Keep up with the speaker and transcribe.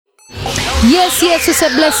Yes, we say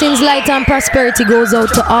blessings, light and prosperity goes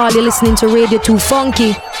out to all you listening to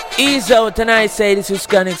Radio2Funky. Ease out, and I say this is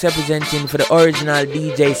Conix representing for the original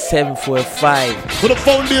DJ 745. For the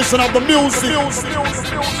foundation of the music.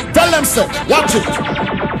 Tell them so, watch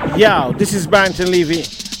it. Yo, this is Barrington Levy,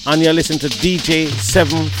 and you're listening to DJ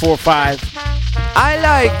 745. I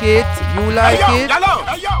like it, you like it? Yellow.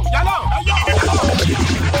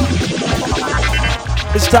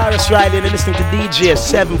 It's Tarrus Riley and you're listening to DJ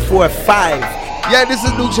 745. Yeah, this is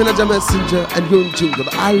Lukie D Messenger and you're in tune to the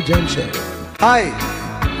Irie Jamms Show. Hi,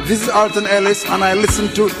 this is Alton Ellis and I listen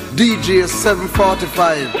to DJ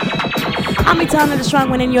 745. I'm Itana the Strong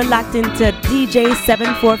One and you're locked into DJ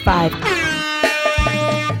 745.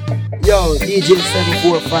 Yo, DJ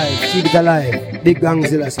 745, keep it alive. Big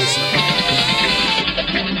Gangzilla system.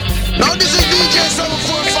 Now this is DJ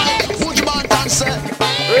 745. Put your man down, sir.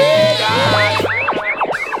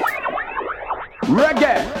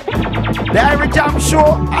 Reggae, the Irie Jamms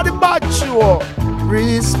Show and the Bad Show.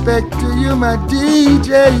 Respect to you, my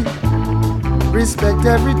DJ. Respect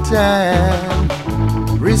every time.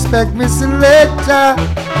 Respect me, selector.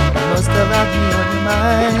 You must have had me on your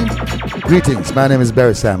mind. Greetings, my name is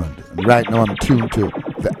Beres Hammond. And right now I'm tuned to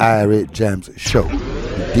the Irie Jamms Show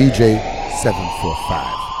with DJ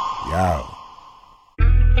 745. Yo.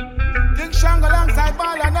 King Shang alongside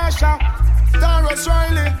Marlon Asher, Tarrus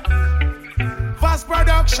Riley. Fast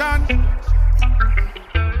production.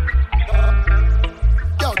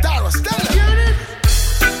 Yo, Tarrus, tell him.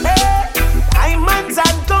 Hey, diamonds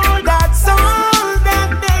and gold, that's all that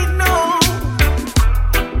they know.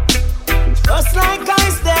 Just like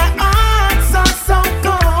ice, their hearts are so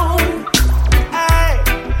cold. Hey,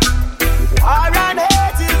 war and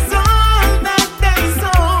hate is all that they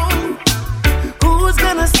sow. Who's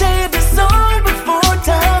gonna save the soul before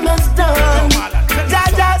time is done?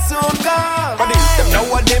 Jaja soon come.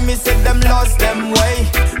 Me said them lost them way.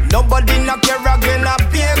 Nobody knock your again a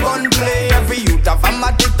beer gun play. Every youth of a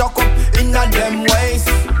mat it talk up in a them ways.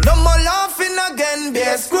 No more laughing again, be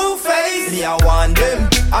a screw face. Me I want them,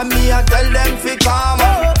 and me I tell them fi calm.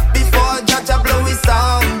 Before Jaja blow his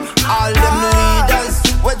song. All them leaders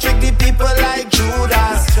will trick the people like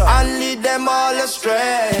Judas and lead them all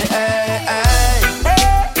astray.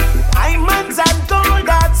 Diamonds and gold,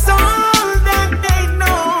 that's all that they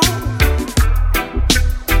know.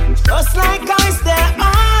 Just like ice, their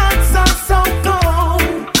hearts are so cold.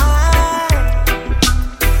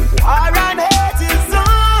 War and hate is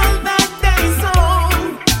all that they sow.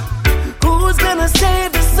 Who's gonna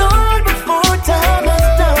save the soul before time is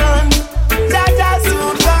done? Jaja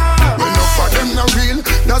soon come. Enough of them not real,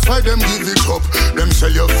 that's why them give it up. Them sell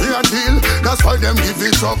you fair deal, that's why them give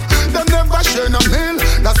it up. Them never share no meal,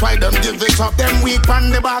 that's why them give it up. Them weak on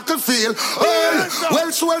the battlefield. Well,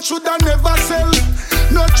 should I never sell.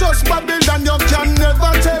 Not just Babylon, you can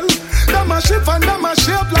never tell. Them a shift and them a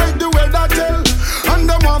shape like the weather tell. And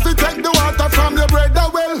them want to take the water from the bread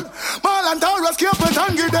well. Marlon Tarrus keep it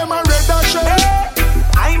and give them a redder shell.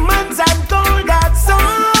 Diamonds and gold, that's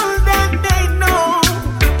all that they know.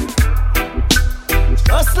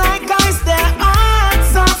 Just like ice, their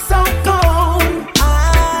hearts are so cold.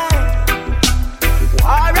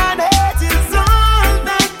 War and hate is all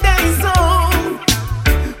that they sow.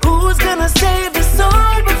 Who's gonna save the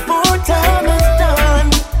soul before time is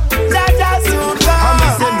done? Jaja soon come.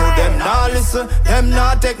 I say no, them not listen, them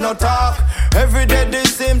not take no talk. Every day the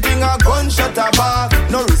same thing, a gunshot a back.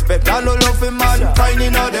 No respect and no love for mankind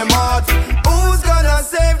in all them heart. Who's gonna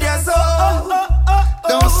save their soul?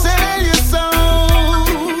 Don't sell your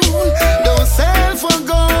soul, don't sell for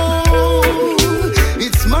gold.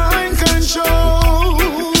 It's mind control,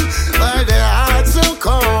 why their hearts so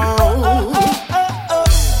cold.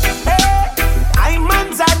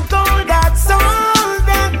 Diamonds and gold, that's all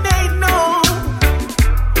that they know.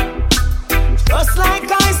 Just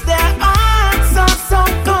like ice, their hearts are so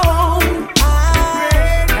cold.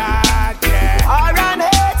 War and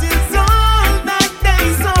hate is all that they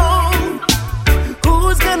sow.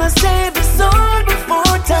 Who's gonna save the soul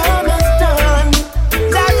before time is done?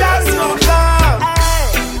 Jaja soon come.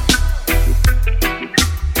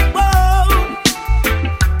 Whoa.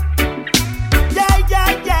 Yeah.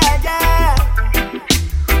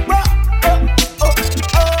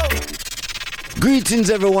 Greetings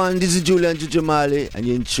everyone, this is Julian Jujamali and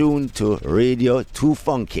you're in tune to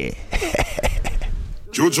Radio2Funky.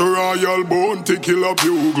 Juju Royal Bone to kill a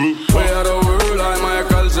bugle. We are the world like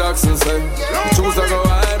Michael Jackson say. Choose to go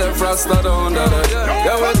hide and frost down the day.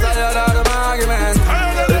 Yeah, we're tired of them arguments.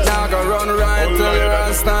 They not gonna run right till you're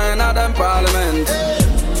on Stein at them parliament.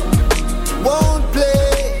 Won't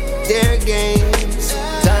play their games.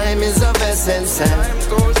 Time is of essence. Time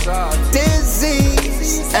goes short. Till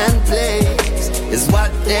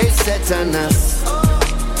they set on us.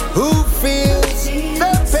 Who feels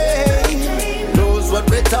the pain knows what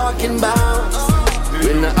we're talking about.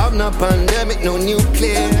 We not have no pandemic, no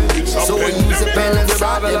nuclear. So we use a pen and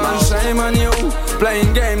start them out. Shame on you,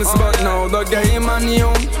 playing games, but now the game on you.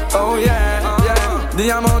 Oh yeah, yeah.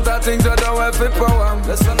 The amount of things you do with it power.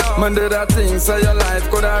 Man did that thing so your life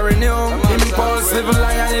could have renew. Impulsive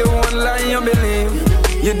lie, you won't lie, you believe.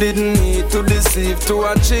 You didn't need to deceive to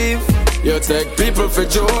achieve. You take people for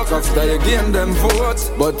joke after you gain them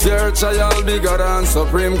votes. But your child bigger than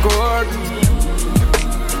Supreme Court.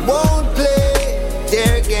 Won't play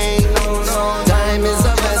their game. Time is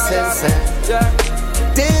of essence.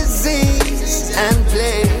 Disease and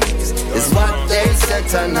plagues is what they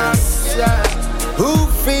set on us. Who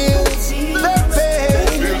feels the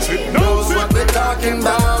pain knows what we're talking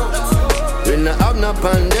about. We not have no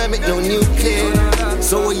pandemic, no nuclear.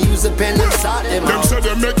 So we use a pen and start them out. Them say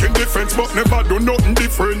they making difference, but never do nothing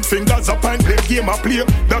different. Fingers up and play game I play.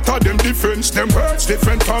 That are them difference. Them words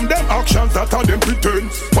different from them actions. That are them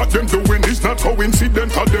pretend. What them doing is not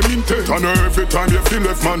coincident. Or them intent. And every time you feel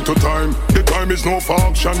left man to time. The time is no for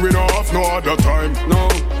action. We don't have no other time. No,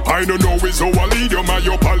 I don't know is our lead you. My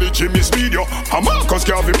apology mislead you. A Marcus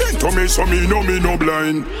Garvey meant to me, so me no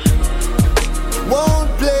blind. Won't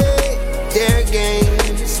play their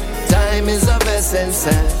games. Time is of essence.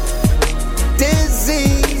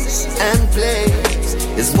 Disease and plagues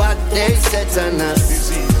is what they set on us.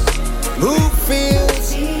 Who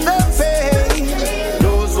feels the pain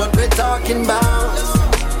knows what we're talking about.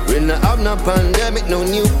 We not have no pandemic, no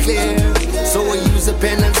nuclear. So we use a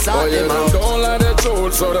pen and start them out. Don't let the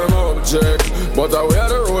truth so them object. But I wear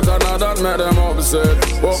the road and I don't make them upset.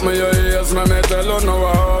 But me your ears, me tell you now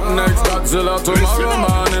up next. Godzilla tomorrow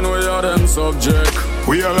morning we are them subject.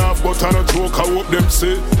 We all laugh but I no joke, I hope them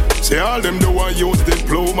say. Say all them do I use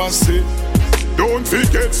diplomacy. Don't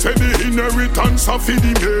forget, say the inheritance of the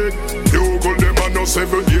maid. Google them are no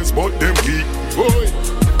 7 years but them weak. Boy.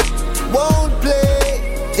 Won't play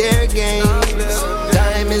their games.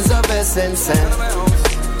 Time is of essence.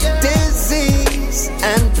 Disease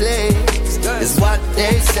and plagues is what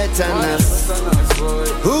they set on us.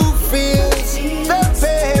 Who feels the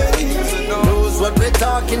pain knows what we're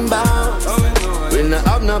talking about. We not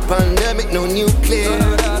have no pandemic, no nuclear.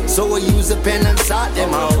 So we use a pen and start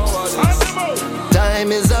them out.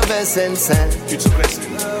 Time is of essence. It's a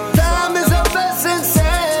blessing. Time is of essence.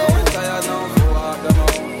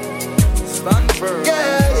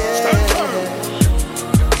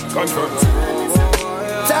 Confirm.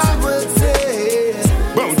 Time will say.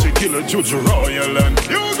 Bounty killer, Judge Royal and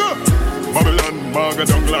Yoga. Babylon, Marga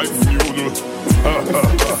don't like mule.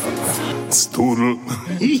 Stoodle.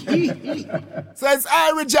 So it's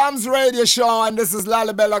Irie Jamms Radio Show, and this is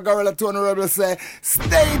Lalibella Gorilla Tony Rebel say,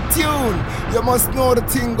 stay tuned. You must know the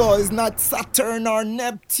thing goes, it's not Saturn or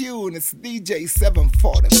Neptune, it's DJ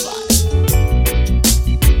 745.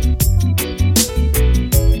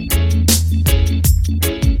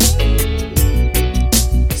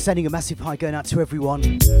 Sending a massive hi going out to everyone.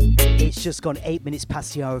 It's just gone 8 minutes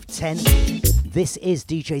past the hour of 10. This is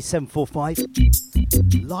DJ 745,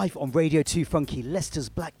 live on Radio2Funky, Leicester's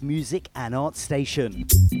black music and art station.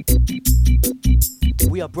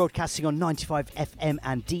 We are broadcasting on 95 FM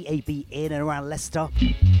and DAB in and around Leicester,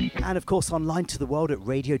 and of course online to the world at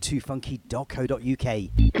radio2funky.co.uk.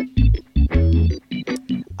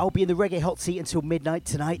 I'll be in the reggae hot seat until midnight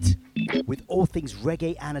tonight with all things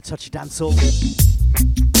reggae and a touch of dancehall.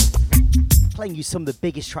 Playing you some of the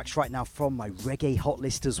biggest tracks right now from my Reggae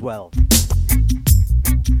Hotlist as well.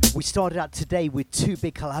 We started out today with 2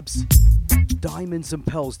 big collabs, Diamonds and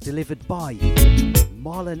Pearls, delivered by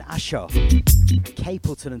Marlon Asher,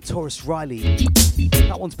 Capleton and Tarrus Riley.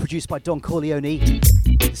 That one's produced by Don Corleone.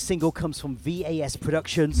 The single comes from VAS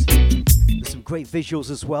Productions. There's some great visuals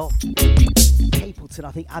as well. Capleton,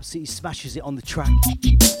 I think, absolutely smashes it on the track.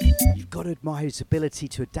 You've got to admire his ability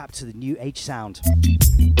to adapt to the new age sound.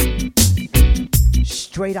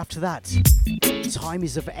 Straight after that, Time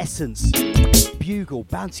is of Essence, Bugle,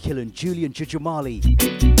 Bounty Killer and Julian Jujumali.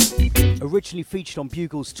 Originally featured on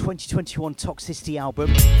Bugle's 2021 Toxicity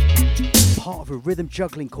album, part of a rhythm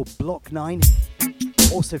juggling called Block 9,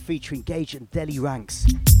 also featuring Gage and Deli Ranks.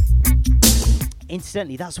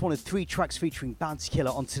 Incidentally, that's one of 3 tracks featuring Bounty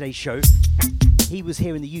Killer on today's show. He was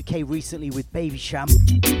here in the UK recently with Baby Cham,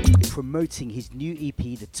 promoting his new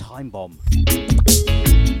EP, The Time Bomb.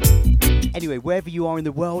 Anyway, wherever you are in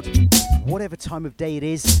the world, whatever time of day it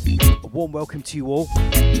is, a warm welcome to you all.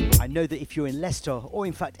 I know that if you're in Leicester, or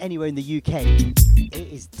in fact anywhere in the UK, it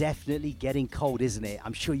is definitely getting cold, isn't it?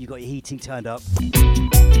 I'm sure you got your heating turned up.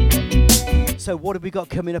 So So what have we got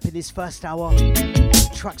coming up in this first hour?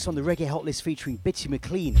 Tracks on the Reggae Hotlist featuring Bitty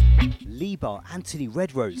Mclean, Leba, Anthony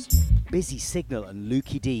Redrose, Busy Signal and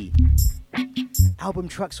Lukie D. Album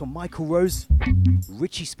tracks from Michael Rose,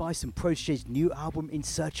 Richie Spice and Protoje's new album In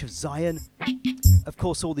Search of Zion. Of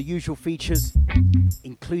course, all the usual features,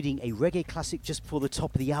 including a reggae classic just before the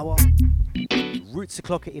top of the hour, Roots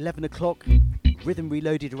o'clock at 11 o'clock, Rhythm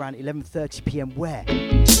Reloaded around 11:30 p.m. where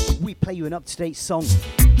we play you an up-to-date song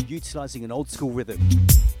utilising an old-school rhythm.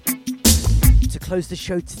 To close the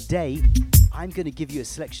show today, I'm going to give you a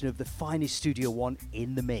selection of the finest Studio One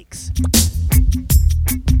in the mix.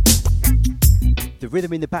 The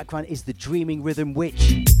rhythm in the background is the Dreaming Rhythm,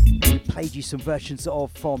 which we played you some versions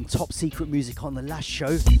of from Top Secret Music on the last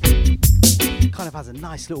show. Kind of has a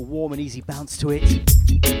nice little warm and easy bounce to it.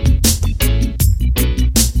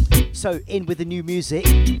 So in with the new music.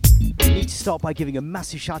 I need to start by giving a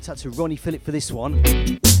massive shout out to Ronnie Phillip for this one.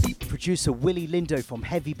 Producer Willie Lindo from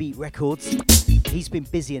Heavybeat Records. He's been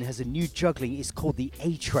busy and has a new juggling. It's called the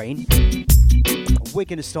A-Train. We're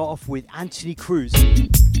going to start off with Anthony Cruz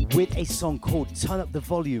with a song called Turn Up the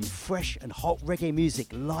Volume, fresh and hot reggae music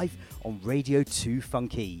live on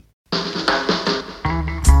Radio2Funky.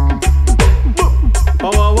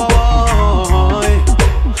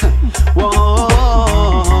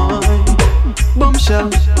 Bombshell,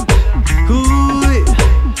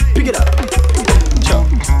 pick it up.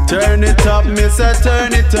 Turn it up, me say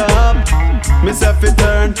turn it up. Me say fi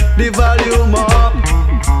turn the volume up.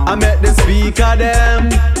 I make the speaker them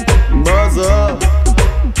buzz up.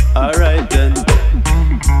 Alright then.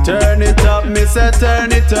 Turn it up, me say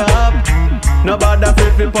turn it up. Nobody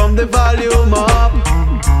fi pump the volume up.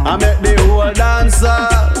 I make the whole dancer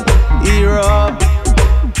ear up.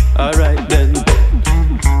 Alright then.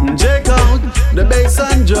 Check out the bass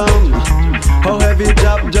and drum. How heavy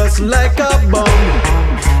drop just like a bomb.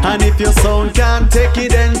 And if your sound can't take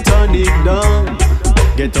it, then turn it down.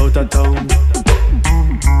 Get out of town.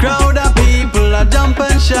 Crowd of people a jump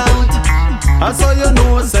and shout. I saw you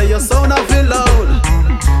know, say your sound a feel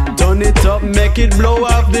loud. Turn it up, make it blow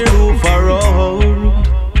off the roof around.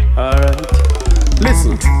 Alright,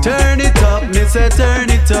 listen. Turn it up, me say turn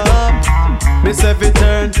it up. Me say fi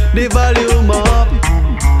turn the volume up.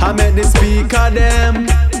 I make the speaker them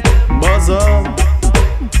buzz up.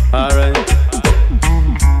 Alright.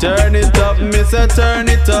 Turn it up, me say turn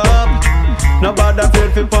it up. Nobody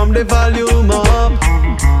afraid fi pump the volume up.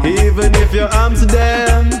 Even if your arms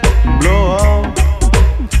them blow up.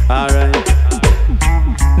 Alright.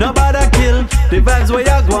 Nobody kill the vibes where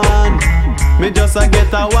you gone. Me just a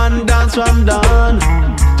get a one dance from dawn.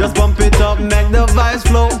 Just pump it up, make the vibes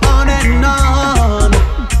flow on and on.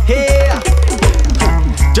 Hey.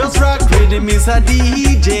 Just rock rhythm is a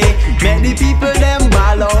DJ. Make the people them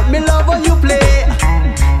ball out. Me love how you play.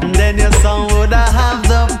 Then your song would have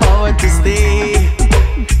the power to stay.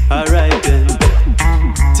 Alright then.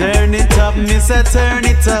 Turn it up, me say turn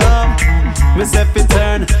it up. Me say fi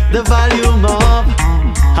turn the volume up.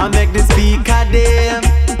 I make the speaker them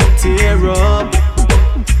tear up.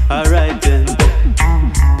 Alright then.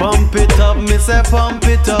 Pump it up, me say pump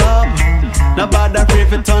it up. Nobody afraid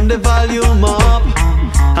fi turn the volume up.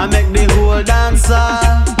 I make the whole dancer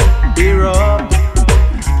ear up.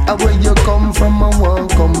 Where you come from, I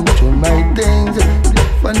won't come to my things.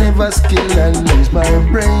 If I never skill and lose my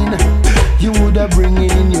brain, you woulda bring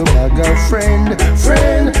in your bag of friend,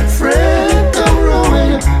 come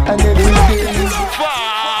rolling. And every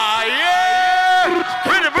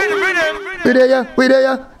day we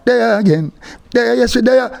there again. There, yes, we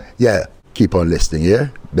there. Yeah, keep on listening, yeah?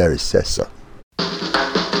 Beres says so.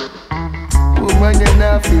 Woman, you're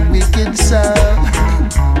not the wicked son.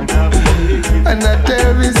 And I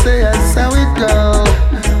tell me, say, that's how it go.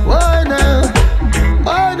 Why now?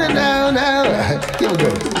 Here we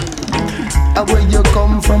go. Where you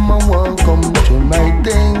come from, I won't come to my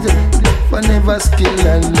things. If I never skill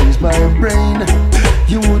and lose my brain,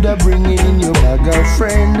 you woulda bring in your bag of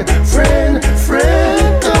friend,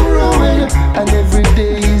 come rolling. And every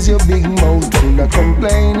day is your big mouth full of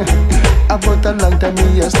complain. About a long time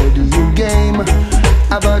me a study you game.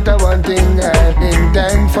 About a one thing I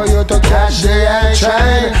intend for you to catch the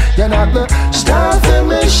action. You're not the star for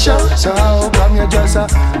me show. So how come you just a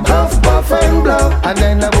puff and blow? And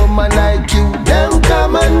then a woman like you, them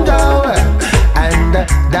come and go. And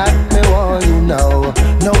that me want you know.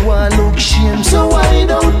 No one look shame, so why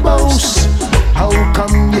don't boast? How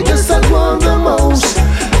come you just a want the most?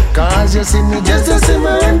 Cause you see me just a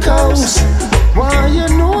simmer and coast. Why you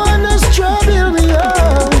know I'm a trouble me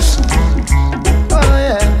house? Oh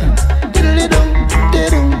yeah, diddly-dum,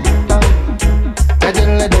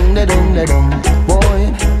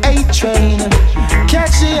 boy, A-Train.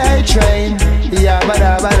 the A train. Yabba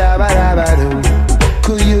dabba dabba dabba do.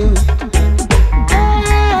 Could you?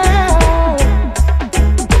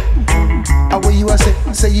 How you a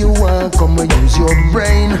say you want come and use your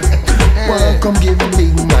brain? Want come give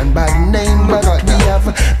big man bad name, but we have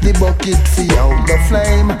the bucket for out the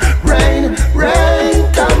flame. Rain,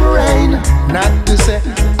 rain, come rain. Not to say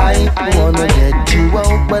I wanna get you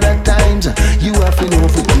out, but at times you have to know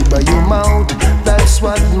to keep your mouth. That's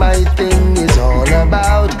what my thing is all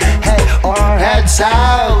about. Hey, our heads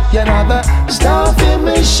out, you never stop in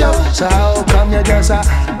me show. So how come you just a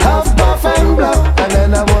huff, puff and blow, and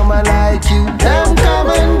then a woman like you, them come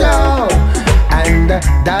and go. And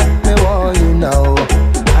that me want you know.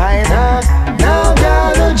 I now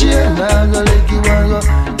got no jail, now go lick you and go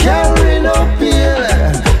carry no pill.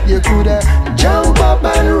 You coulda jump up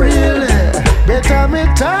and reel. Better me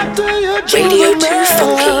talk to you,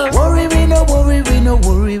 Radio2Funky. Worry, we no worry, we no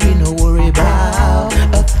worry, we no worry about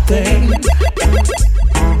a thing.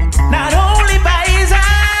 Not only by his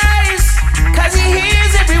eyes, 'cause he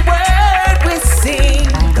hears every word we sing.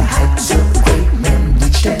 The heights of great men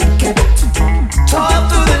which they kept. Tall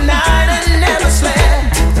through the night and never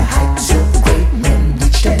slept. The heights of great men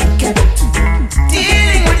which they kept.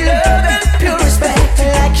 Dealing with love and pure respect.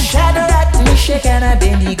 Like Shadrach, Meshach and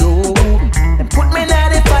Abednego. And put me in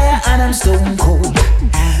the fire and I'm stone cold.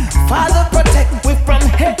 Father, protect me from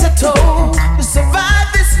head to toe. To survive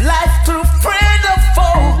this life through friend or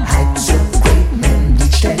foe. Heights of great men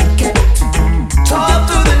which they kept. Tall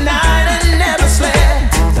through the night and never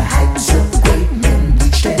slept. The heights of great men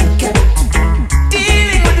which they kept.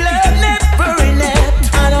 Dealing with love never inept.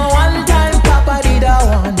 And one time Papa did I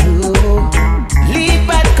want you. Leave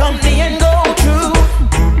bad company and go through.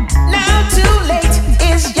 Now too late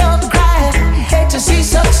is your cry. Hate to see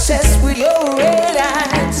success with your red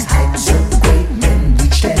eyes. Heights of great men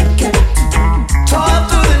which they kept. Tall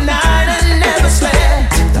through the night and never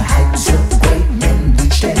slept. The heights of great men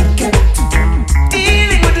which they kept.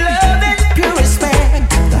 Dealing with love and pure respect.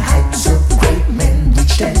 The heights of great men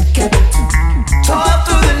which they kept. Tall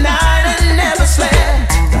through the night and never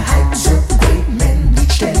slept. The heights of great men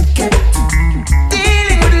which they kept.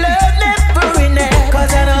 Dealing with love never inept.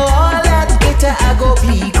 'Cause I know all that glitter I go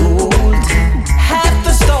be gold. Half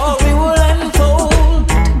the story will unfold.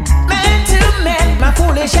 Man to man, my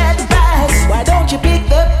foolish advice. Why don't you pick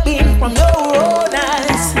the beam from your own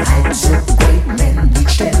eyes? Heights of great men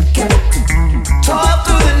which they kept. Tall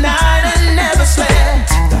through the night and never slept.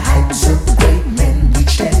 The heights of great men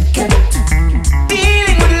which they kept.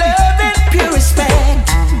 Dealing with love and pure respect.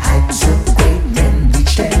 Heights of great men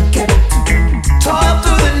which they kept. Tall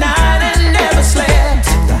through the night and never slept.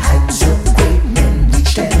 The heights of great men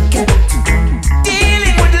which they kept.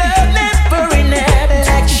 Dealing with love never inept.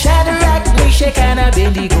 Like Shadrach, Meshach and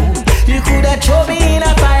Abednego. You coulda thrown me in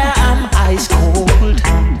a fire, I'm ice cold.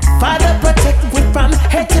 Father, protect me from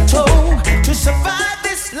head to toe. To survive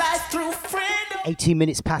this life through friend. 18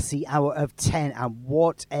 minutes past the hour of 10, and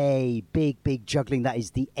what a big juggling that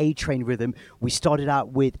is. The A-Train rhythm. We started out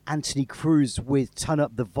with Anthony Cruz with Turn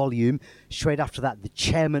Up the Volume. Straight after that, the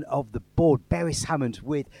chairman of the board, Beres Hammond,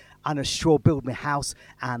 with Anna Straw, Build Me House.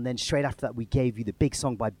 And then straight after that, we gave you the big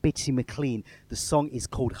song by Bitty Mclean. The song is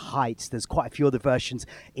called Heights. There's quite a few other versions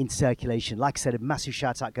in circulation. Like I said, a massive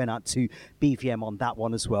shout out going out to BVM on that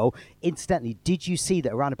one as well. Incidentally, did you see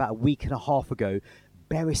that around about a week and a half ago,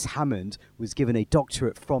 Beres Hammond was given a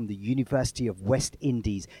doctorate from the University of West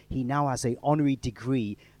Indies. He now has an honorary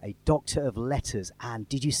degree, a Doctor of Letters. And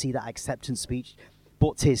did you see that acceptance speech?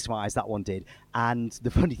 Brought tears to my eyes, that one did. And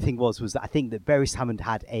the funny thing was that I think that Beres Hammond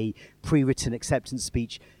had a pre-written acceptance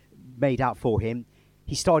speech made out for him.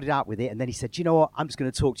 He started out with it, and then he said, you know what, I'm just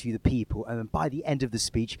going to talk to you, the people. And then by the end of the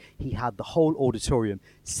speech, he had the whole auditorium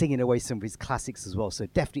singing away some of his classics as well. So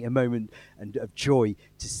definitely a moment of joy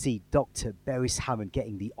to see Dr. Beres Hammond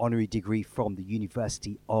getting the honorary degree from the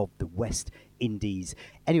University of the West Indies.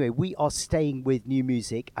 Anyway, we are staying with new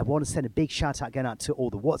music. I want to send a big shout out going out to all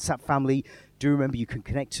the WhatsApp family. Do remember you can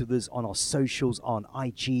connect to us on our socials on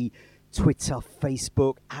IG, Twitter,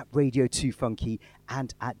 Facebook, at Radio2Funky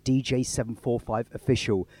and at DJ745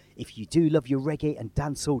 Official. If you do love your reggae and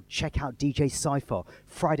dancehall, check out DJ Cypher.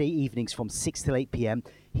 Friday evenings from 6 till 8 p.m.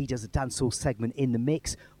 He does a dancehall segment in the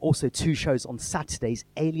mix. Also 2 shows on Saturdays,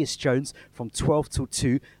 Alias Jones from 12 till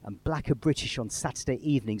 2 and Blacker British on Saturday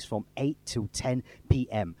evenings from 8 till 10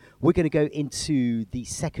 p.m. We're going to go into the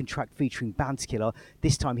second track featuring Bounty Killer.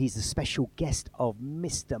 This time he's the special guest of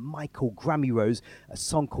Mr. Michael Grammy Rose, a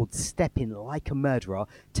song called Steppin' Like a Murderer,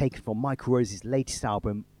 taken from Michael Rose's latest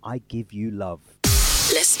album, I Give You Love.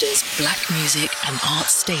 Leicester's Black Music and Art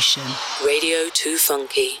Station,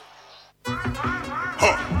 Radio2Funky.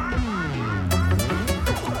 Huh.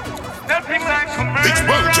 It's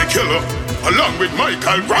Protoje Killer, along with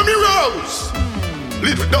Michael Ramirez.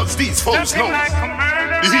 Little does these folks know,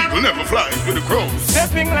 the eagle never flies with the crows.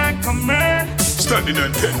 Stepping like a murderer. Standing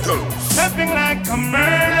on 10 toes. Stepping like a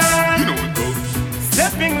murderer. You know it goes.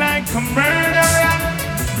 Stepping like a murderer.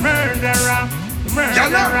 Murderer.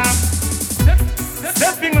 Murderer.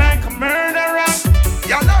 Stepping like a murderer.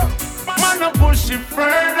 Yalla. Man, I push it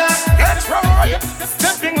further. That's right.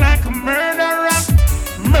 Stepping like a murderer.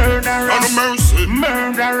 Murderer. No mercy.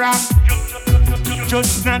 Murderer.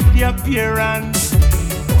 Just not the appearance.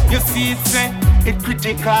 You see it's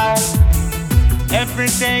critical. Every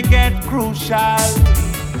day get crucial.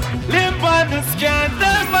 Live on the scan,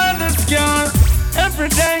 live on the scan. Every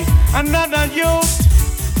day another youth.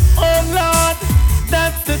 Oh Lord,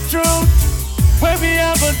 that's the truth. Where we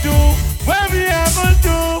ever do,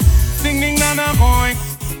 singing on a boy.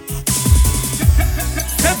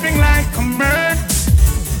 Stepping like a murderer.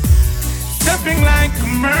 Stepping like a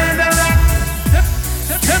murderer.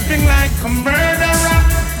 Stepping like a murderer.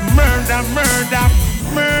 Murder, murder,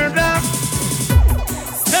 murder.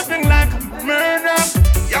 Stepping like a murder.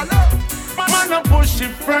 Man, I push it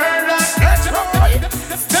further. That's right.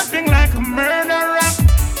 Stepping like a murderer.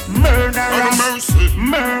 Murderer. No mercy.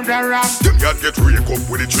 Murderer. Them yard get rake up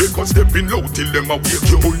with the drake up. Stepping low till them awake.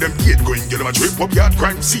 You hold them gate going, get them a drape up. Yard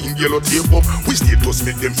crime scene, yellow tape up. We status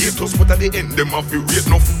make them hate us, but at the end them have to rate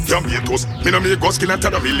enough. Can't hate us. Me no make us kill and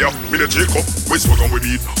tell a million. Me the Jacob. We smoke on we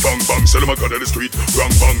beat. Bang bang, sell them a god of the street.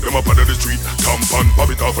 Bang bang, them up out of the street. Tampan,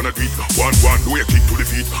 pop it off on the beat. One do a kick to the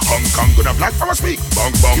feet. Hong Kong gonna black for a speak.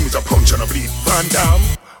 Bang bang, give me a punch and a bleed. Van Dam,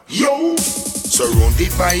 yo.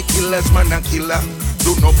 Surrounded by killers, man a killer.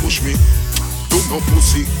 Do not push me. Do no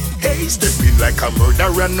pussy. Hey, stepping like a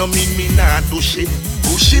murderer, no mean me nah do shit.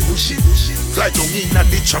 Bushy. Fly to me na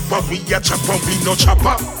the chopper, we a chopper, we no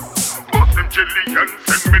chopper. Bust them jelly and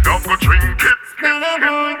send me down go drink it.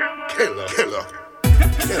 Killer.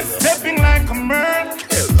 Stepping like a murderer.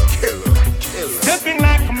 Killer. Stepping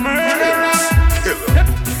like a murderer. Killer.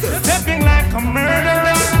 Stepping like a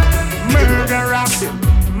murderer. Murderer.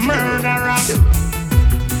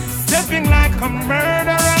 Stepping like a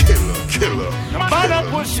murderer. Killer. Nobody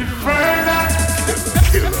push it further.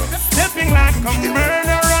 Killer. Stepping like a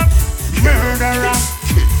murderer. Murderer.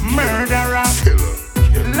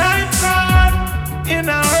 Life God in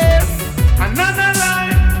our earth. Another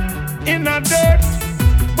life in our dirt.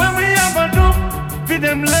 When we ever do, feed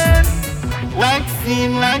them learn. Like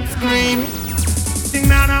scene, like scream. Sing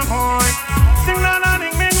down a horn. Sing down a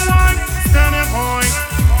ding ding horn. Stand a horn.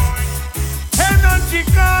 Hey, don't you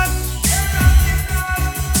God.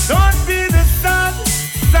 Don't be the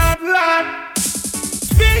sad lad.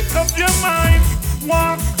 Speak up your mind,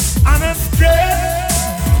 walk on a straight.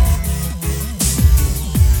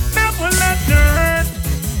 Never let the hurt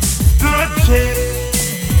touch it.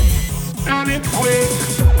 And it quick,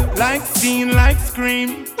 like scene, like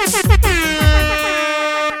scream.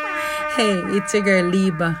 Hey, it's your girl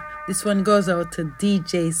Leba. This one goes out to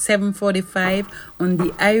DJ 745 on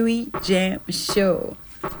the Irie Jamms Show.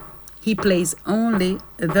 He plays only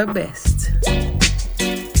the best.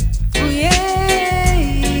 Oh yeah,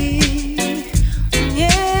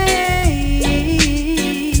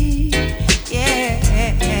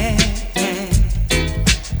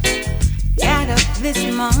 got up this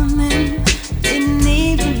morning, didn't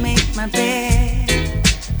even make my bed.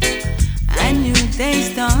 I knew day's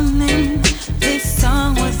dawning, this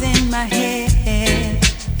song was in my head,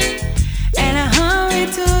 and I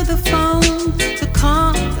hurried to the phone to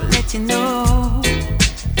call. You know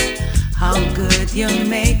how good you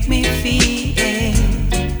make me feel.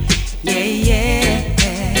 Yeah.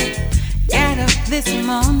 Got up this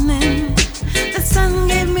morning, the sun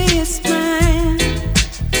gave me a smile.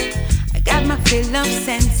 I got my fill of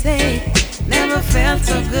sensei, never felt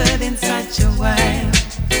so good in such a while.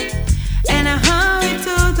 And I hurried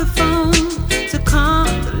to the phone to call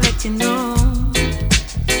to let you know.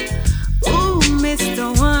 Ooh,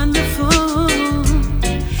 Mr. Wonderful,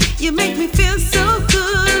 you make me feel so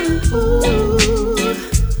good. Ooh.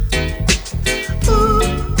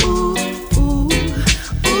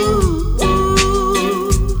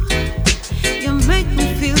 You make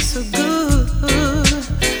me feel so good.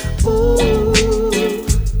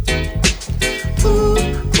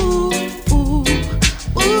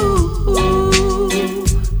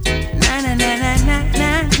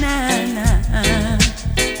 Na.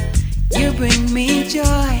 You bring me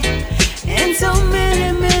joy in so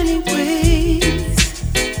many ways.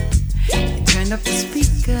 You turned up the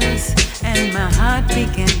speakers and my heart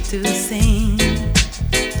began to sing.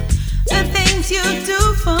 The things you do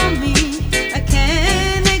for me, I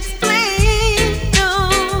can't explain,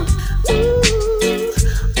 no. Ooh.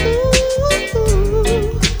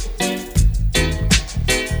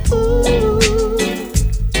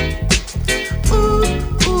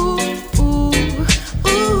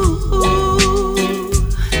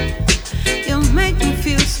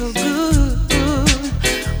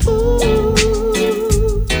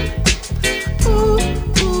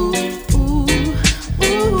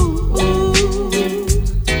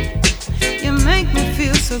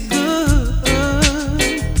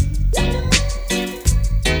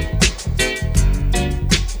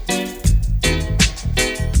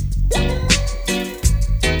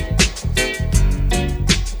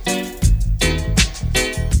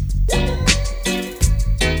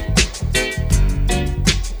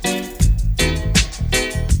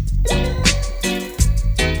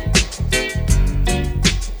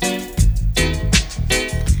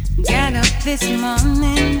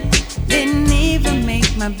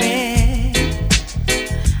 my bed.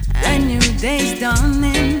 I knew day's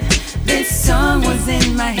dawning. This song was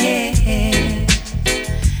in my head.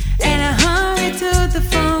 And I hurried to the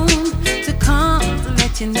phone to call to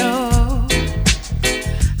let you know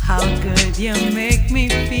how good you make me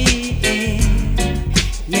feel.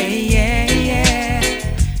 Yeah, yeah, yeah.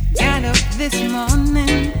 Got up this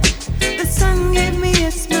morning, the sun gave me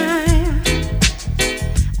a smile.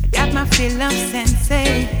 I got my fill of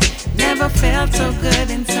sensei, never felt so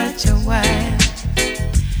good in such a while.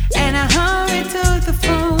 And I hurried to the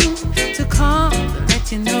phone to call to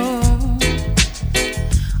let you know.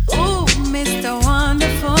 Oh, Mr.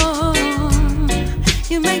 Wonderful,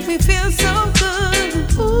 you make me feel so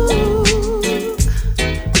good. Ooh.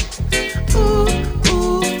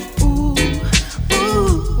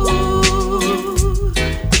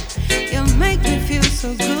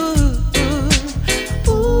 So good.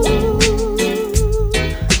 Ooh.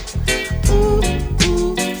 Ooh,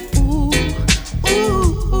 ooh, ooh,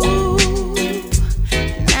 ooh, ooh.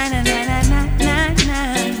 Na na na na na na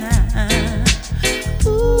na.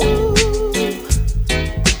 Ooh.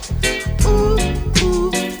 Ooh,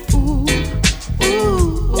 ooh, ooh,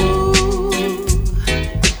 ooh, ooh.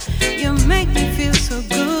 You make me feel so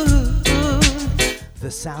good. The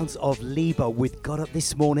sounds of Leba with Got Up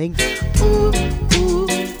This Morning. Ooh.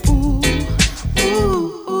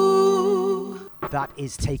 That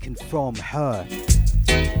is taken from her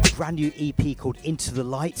brand new EP called Into the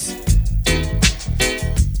Lights,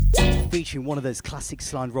 featuring one of those classic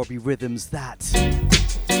Sly and Robbie rhythms that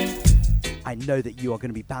I know that you are going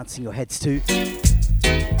to be bouncing your heads to.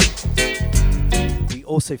 We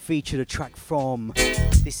also featured a track from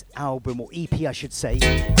this album, or EP I should say,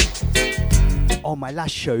 on my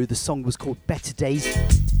last show. The song was called Better Days,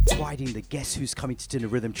 riding the Guess Who's Coming to Dinner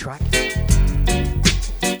rhythm track.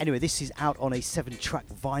 Anyway, this is out on a 7-track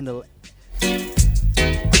vinyl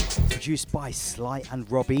produced by Sly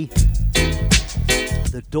and Robbie,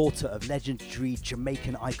 the daughter of legendary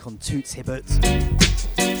Jamaican icon Toots Hibbert.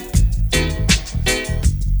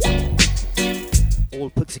 All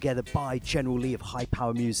put together by General Lee of High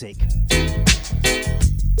Power Music.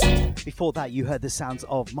 Before that, you heard the sounds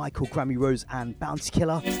of Michael Grammy Rose and Bounty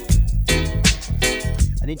Killer.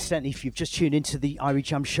 And incidentally, if you've just tuned into the Irie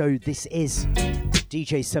Jamms Show, this is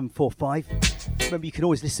DJ 745. Remember, you can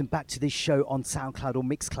always listen back to this show on SoundCloud or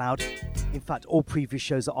Mixcloud. In fact, all previous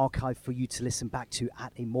shows are archived for you to listen back to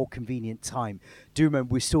at a more convenient time. Do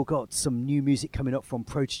remember, we've still got some new music coming up from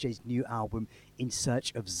Protoje's new album, In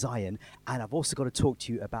Search of Zion. And I've also got to talk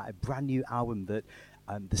to you about a brand new album that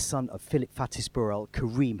the son of Philip Fatis Burrell,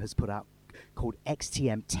 Kareem, has put out, called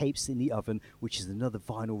XTM Tapes in the Oven, which is another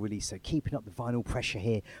vinyl release. So keeping up the vinyl pressure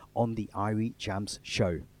here on the Irie Jamms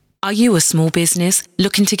Show. Are you a small business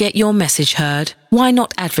looking to get your message heard? Why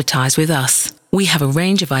not advertise with us? We have a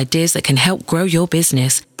range of ideas that can help grow your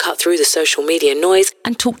business, cut through the social media noise,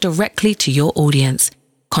 and talk directly to your audience.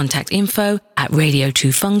 Contact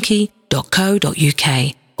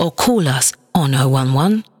info@radio2funky.co.uk or call us on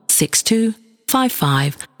 011 62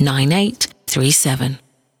 55 9837.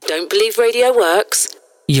 Don't believe radio works?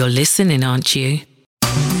 You're listening, aren't you?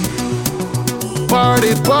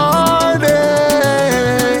 Party, party.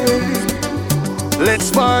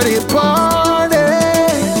 Let's party, party.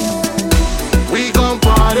 We gon'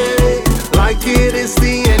 party like it is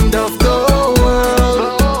the end of the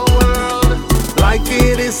world. Like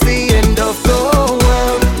it is the end of the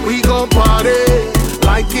world. We gon' party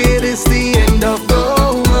like it is the end of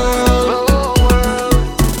the world.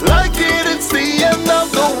 Like it is the end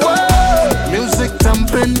of the world. Music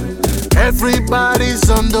thumping, everybody's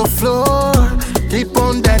on the floor. Keep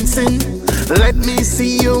on dancing. Let me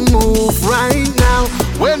see you move right now.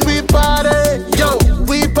 When we party, yo,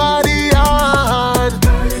 we party hard.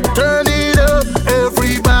 Turn it up,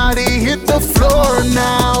 everybody hit the floor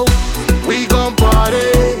now. We gon'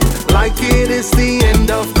 party like it is the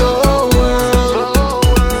end of the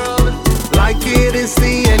world. Like it is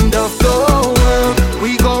the end of the world.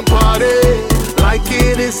 We gon' party like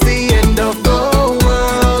it is the end of the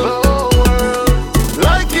world.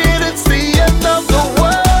 Like it is the end of the world.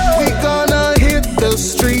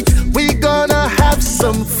 Street, we gonna have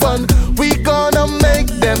some fun. We gonna make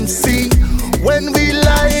them see. When we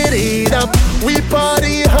light it up, we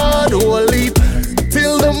party hard or leap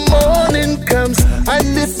till the morning comes.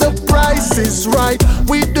 And if the price is right,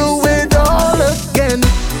 we do it all again.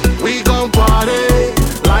 We gon' party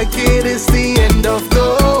like it is the end of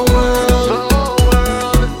the world.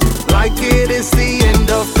 Like it is the end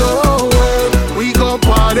of the world. We gon'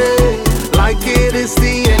 party like it is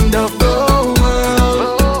the end of the world.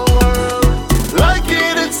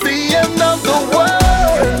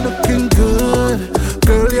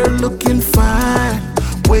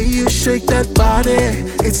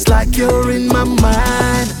 like you're in my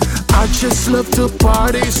mind. I just love to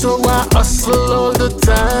party, so I hustle all the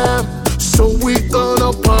time. So we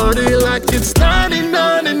gonna party like it's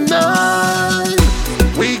 1999.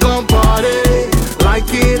 We gon' party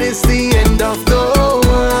like it is the end of the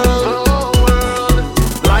world.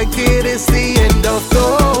 Like it is the end of the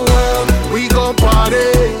world. We gon'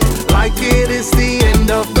 party like it is the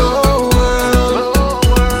end of the world.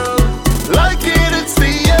 Like it is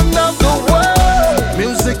the end of the world.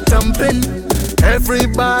 Music thumping,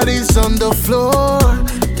 everybody's on the floor.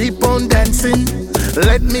 Keep on dancing,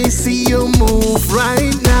 let me see you move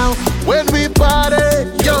right now. When we party,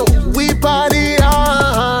 yo, we party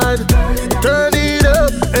hard. Turn it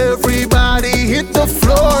up, everybody hit the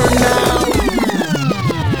floor now.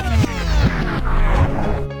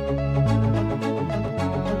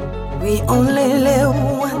 We only live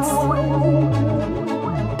once.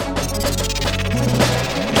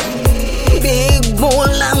 Big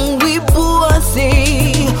bull and we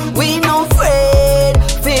bossy. We no afraid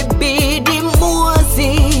fi be the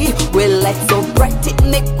mossy. We like so bright it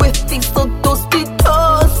make we feel so toasty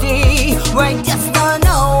toasty. Right just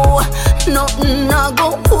know nothing a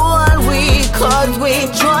go hold we. Cause we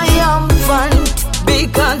triumphant.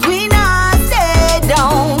 Because we not stay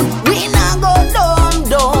down. We not go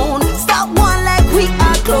down. Stop one like we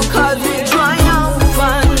are close. Cause we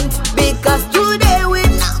triumphant. Because today we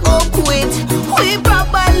not go quit. We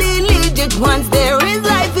properly legit. Once there is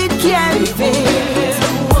life it can fit.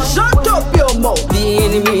 Shut up your mouth. The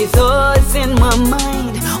enemy thoughts in my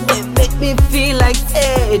mind will make me feel like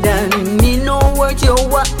dead. And me no worth your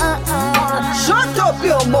while. Shut up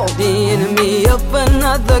your mouth. The enemy of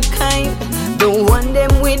another kind. Don't want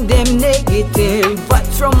them with them negative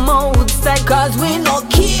vibes from outside. Cause we no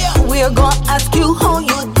care. We're gonna ask you how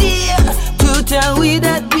you dare to tell we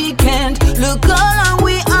that we can't. Look all and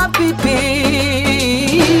we are prepared.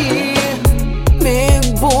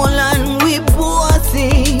 Big bull and we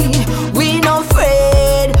bossy. We no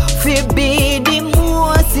afraid fi be the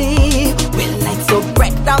mossy. We like so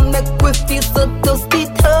bright and make we feel so toasty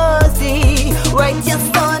toasty. Right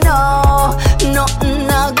just don't know nothing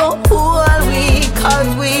a go hold we. Cause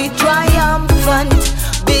we triumphant.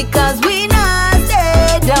 Because we not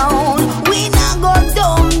stay down. We not go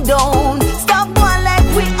down. Stop one like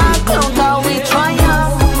we are clown. Cause we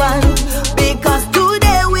triumphant. Because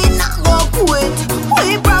today we not go quit. We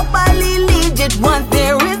properly legit. Once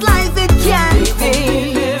there is life it can be.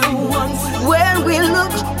 When we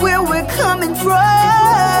look where we're coming from,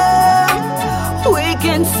 we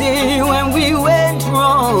can see when we went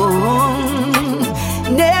wrong.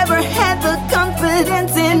 Never had the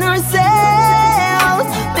confidence in ourselves.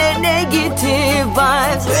 The negative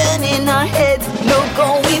vibes running our heads. No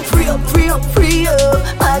going free up.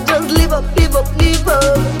 I just live up.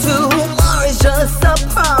 Tomorrow's just a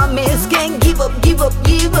promise. Can't give up.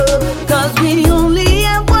 Cause we only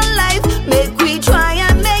have one life. Make we try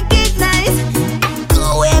and make it nice.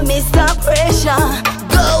 Go and Mr. Pressure.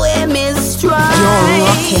 Go and Miss Strike. You're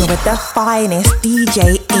rocking with the finest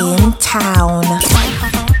DJ in town.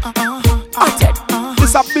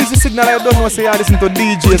 This a busy signal. I don't know. Say I listen to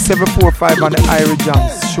DJ 745 on the Irie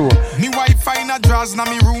Jamms Show. Me Wi-Fi na draws na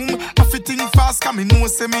me room. I fit think fast, cause me know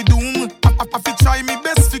say me doom. I fit try me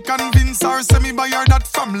best fi convince her. Say me buy her that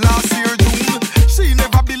from last year June. She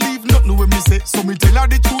never believe nothing when me say. So me tell her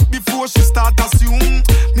the truth before she start assume.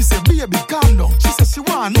 Me say baby calm down. She say she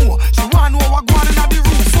wanna know. What going on in the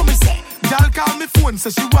room. So me say, girl call me phone. Say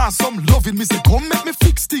she want some loving. Me say come make me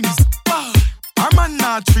fix things. Her man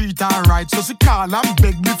not treat her right, so she call and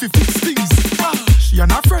beg me fi fix things. She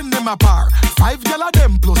and her friend them a par. 5 gyal of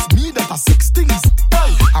them plus me that are 6 things.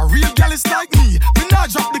 A real gyal is like me. Me not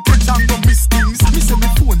drop the kids and go miss things. Me say me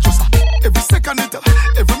phone just every second it,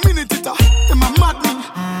 every minute it. Them a mad me.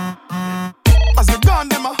 As you gone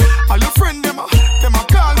them all your friend them a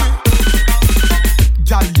call me.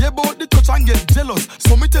 Gyal hear about the touch and get jealous,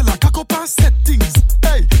 so me tell her cock up and set things.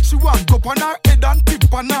 Hey, she want go on her head and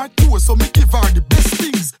tip on her toe, so me give her the best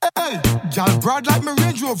things. Hey, gyal broad like me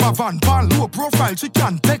Range Rover van, pan low profile, she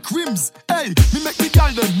can take rims. Hey, me make the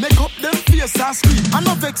gyal them make up them face and scream. I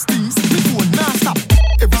no vex things, me phone non stop.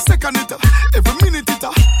 Every second it, every minute it,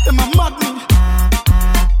 them a mad me.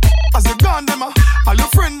 As you gone them all your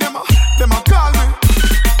friend them a call me.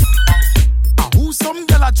 Who some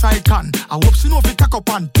gyal a try can? I hope she know fi cock up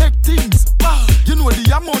and take things. You know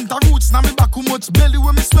the amount of roots na me back, how much belly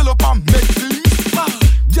when me swell up and make things.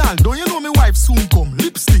 Gyal, don't you know me wife soon come?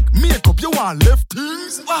 Lipstick, makeup, you want left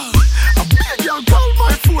things. A big gyal call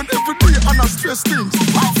my phone every day and I stress things.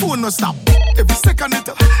 My phone no stop. Every second it,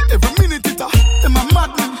 every minute it, them a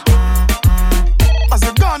mad me. As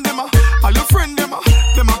you gone them all your friend them a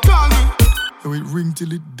call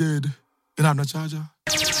have no charger.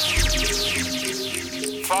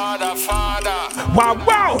 Father.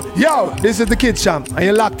 Wow. Yo, this is the Kid Cham, and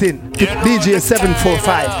you're locked in to DJ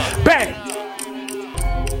 745. Bang.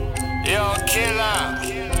 Yo, killer.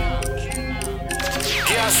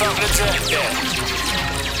 Give us something to check there.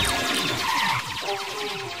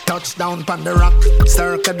 Touchdown pon the rock,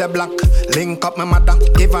 circle the block. Link up my mother,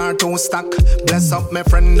 give her 2 stack. Bless up my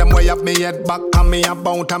friend, them way up me head back. And me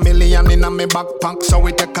about $1 million in a me backpack. So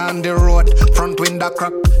we take on the road, front window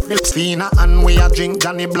crack. Spina and we a drink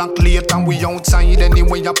Johnny Black. Later we outside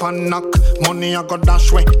anyway up and knock. Money I go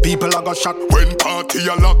dash way, people I go shot. When party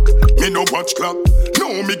a lock, me no watch clock.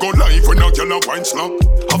 No me go live when a girl a wine slap.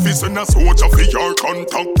 Office and a soldier for your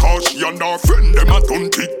contact. Cause she and her friend them a done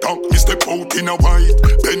TikTok. Me step out in a white,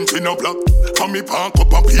 Benz in a black. For me park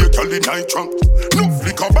up a pay girl in night trunk. No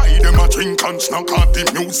flicker by them a drink and snack. Out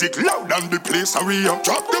the music loud and the place a react.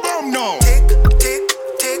 Drop the bomb now. Tick, tick,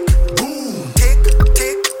 tick, boom. Tick,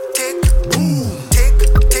 tick, tick, boom. Tick,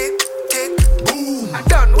 tick, tick, boom.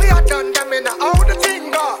 Done, we are done them in the older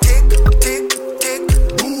thing go. Tick, tick, tick,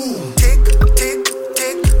 boom. Tick, tick,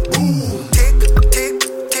 tick, boom. Tick, tick,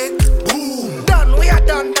 tick, boom. Done, we are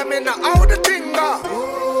done them in the older thing go.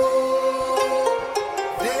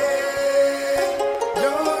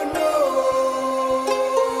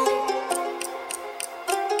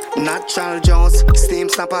 Natural jaws, steam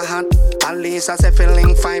snap a hat. At least I say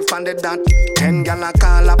feeling 5 on the dot. 10 gal a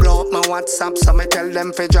call a blow up my WhatsApp. So me tell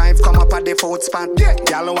them fi drive, come up at the food spot.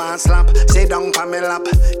 Gal want slap, sit down pa me lap.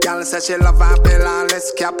 Gal say she love her pill and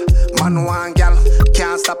less cap. Man want gal,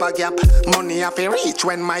 can't stop a gap. Money I fi reach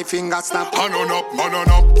when my fingers snap. Man on up,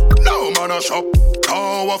 now man a shop.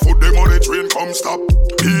 Car food the money train come stop.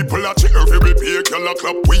 People a cheer fi we pay gal a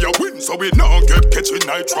clap. We a win so we now get catching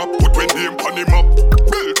night trap. Put when name pan him up,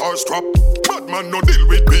 belt or strap. Bad man no deal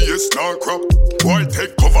with BS nor crap. Why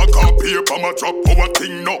take cover car paper my drop. Our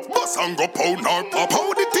thing no bus and go pound or pop.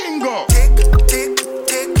 How the thing go? Tick, tick,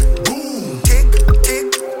 tick, boom. Tick, tick,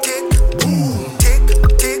 tick, boom. Tick,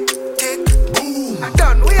 tick, tick, boom.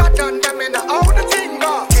 Done, we are done them in the older thing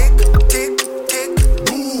go. Tick, tick, tick,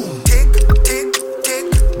 boom. Tick, tick, tick,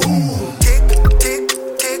 boom. Tick, tick,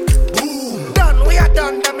 tick, boom. Done, we are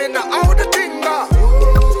done them in the older thing go.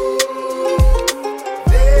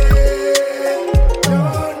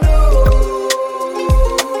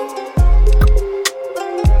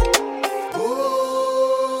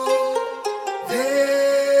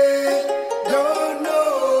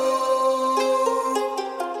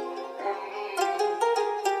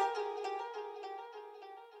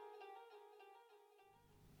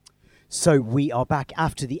 So we are back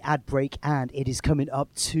after the ad break, and it is coming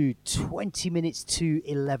up to 20 minutes to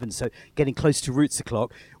 11, so getting close to Roots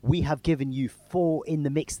o'clock. We have given you 4 in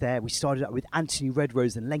the mix there. We started out with Anthony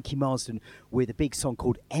Redrose and Lenky Marsden with a big song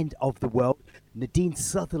called End of the World. Nadine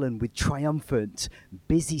Sutherland with Triumphant,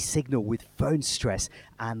 Busy Signal with Phone Stress,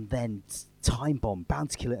 and then Time Bomb,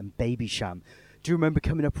 Bounty Killer and Baby Sham. Do you remember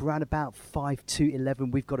coming up around about 5 to 11,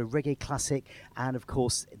 we've got a reggae classic, and of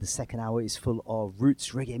course the second hour is full of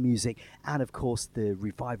roots reggae music, and of course the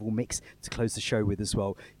revival mix to close the show with as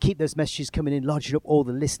well. Keep those messages coming in, larging up all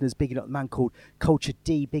the listeners, bigging up the man called Culture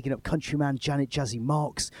D, bigging up Countryman Janet Jazzy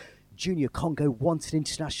Marks, Junior Congo, Wanted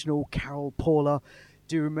International, Carol Paula.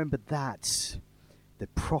 Do you remember that? The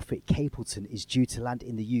Prophet Capleton is due to land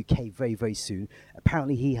in the UK very, very soon.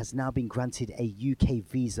 Apparently he has now been granted a UK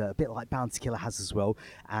visa, a bit like Bounty Killer has as well.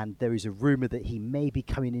 And there is a rumour that he may be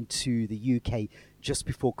coming into the UK just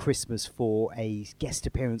before Christmas for a guest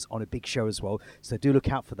appearance on a big show as well. So do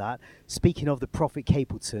look out for that. Speaking of the Prophet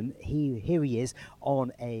Capleton, here he is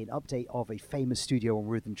on an update of a famous studio on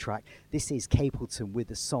rhythm track. This is Capleton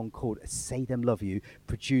with a song called Say Them Love You,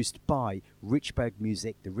 produced by Richberg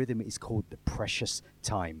Music. The rhythm is called The Precious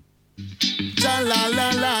Time. La la la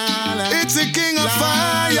la, it's a king of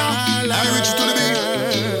fire. I reach to the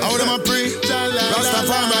beat. Out of my pre,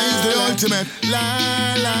 Rastafari is the ultimate.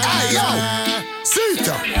 Hey yo,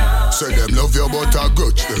 Sita. Say them love you but I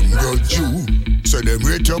grudge them grudge you. Say them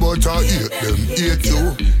rate you but I hate them hate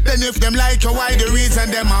you. Then if them like you, why the reason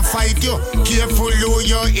them a fight you? Careful who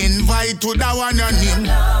you invite to that one your name.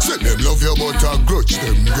 Say them love you but I grudge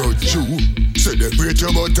them grudge you. Say them rate you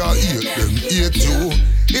but I hate them hate you.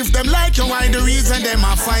 If them like you, why the reason them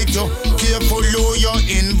a fight you? Careful who you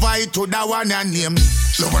invite to that one your name.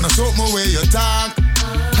 Love on a something where you talk.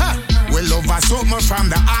 Ha! Well, love a something from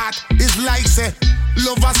the heart. It's like say,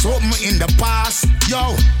 love a something in the past.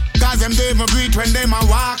 Yo, cause them they even greet when them a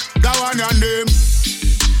walk. Go on your name.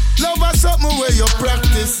 Love a something where you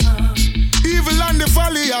practice. Evil on the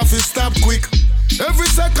valley have to stop quick. Every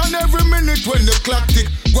second, every minute when the clock tick.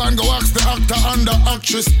 Go and go ask the actor and the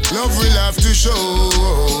actress. Love will have to show.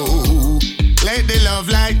 Let the love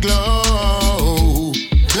light glow.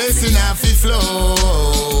 Blessing have to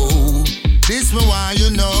flow. This me why you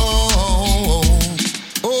know.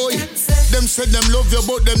 Oh, them said them love you,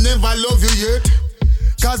 but them never love you yet.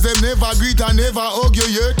 Cause them never greet and never hug you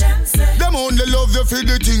yet. Them only love you for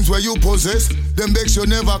the things where you possess. Them begs you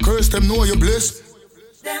never curse, them know you blessed.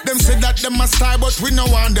 Them say that them must die, but we no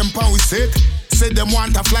want them pan we sit. Say them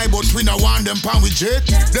want to fly, but we no want them pan we jet.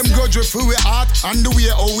 Them grudge we through we heart and the way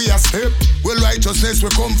how we a step. Well, righteousness we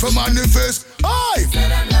come from manifest. Aye.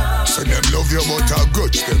 Say them love you, but I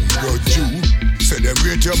grudge them grudge you. Say them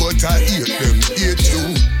hate you, but I hate them hate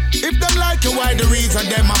you. If them like you, why the reason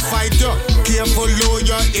them a fight you? Careful who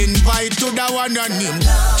you invite to that one and him.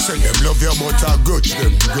 Say them love you, but I grudge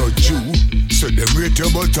them grudge you. Say them hate you,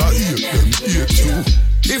 but I hate them hate you.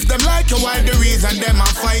 If them like you, why the reason them a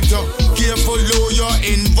fight you? Careful who you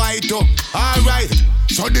invite you. Alright.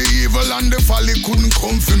 So the evil and the folly couldn't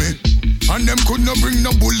come for me. And them could not bring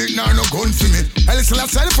no bullet nor no gun for me. Else I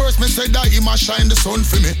said first me said that he must shine the sun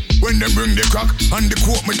for me. When them bring the crack and the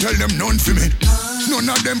quote me tell them none for me. None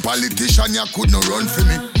of them politicians ya could not run for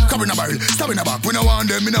me. Come in a barrel, stab in a back, we no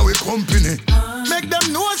want them in our company. Make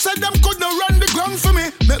them know I said them could not run the ground for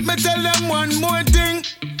me. Make me tell them one more thing.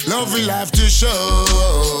 Love will have to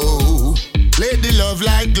show. Let the love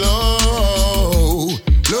light glow.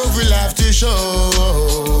 Love will have to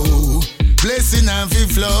show. Blessing and fi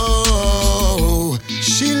flow.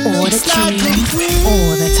 She looks like a queen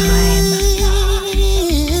all the time.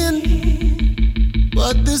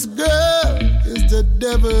 But this girl is the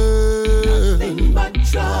devil. Nothing but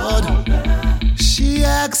trouble. She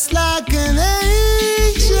acts like an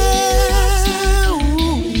angel.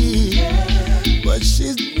 But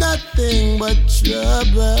she's nothing but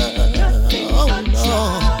trouble. Oh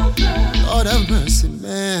no. Lord have mercy,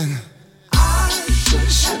 man.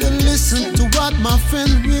 Should've listened to what my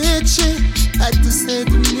friend Richie had to say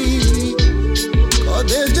to me. Oh,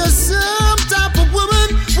 there's just some type of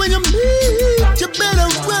woman when you meet, you better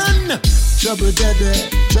run. Trouble daddy,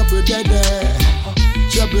 trouble daddy,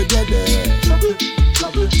 trouble daddy,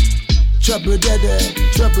 trouble daddy,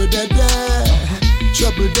 trouble daddy,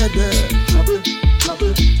 trouble daddy.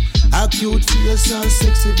 How cute face and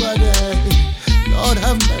sexy body. Lord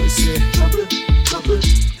have mercy.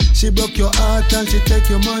 She broke your heart and she take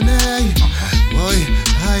your money. Boy,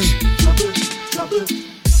 hi.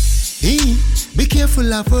 Be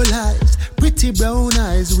careful of her lies. Pretty brown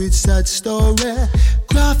eyes with sad story.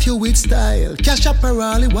 Craft you with style. Cash up her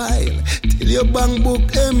all the while. Till your bank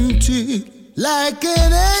book empty. Like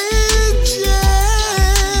an angel.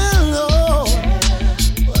 Oh,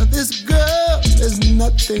 but this girl is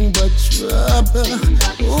nothing but trouble.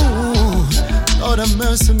 Ooh, Lord have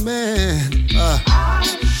mercy, man.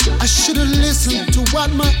 I should've listened to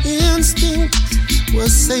what my instincts were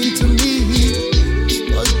saying to me.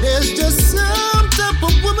 But there's just some type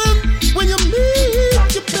of woman when you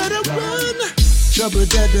meet, you better run. Trouble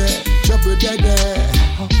daddy, trouble daddy,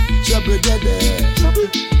 trouble daddy,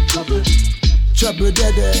 trouble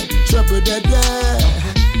daddy, trouble daddy,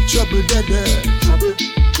 trouble daddy.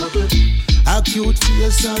 How cute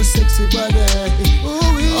face and sexy body. Oh,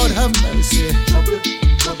 Lord have mercy.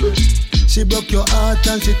 She broke your heart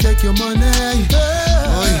and she take your money.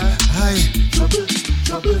 Oh, hi.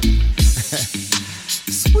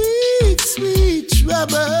 Sweet, sweet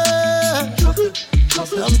trouble.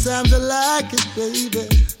 Sometimes I like it, baby.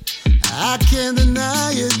 I can't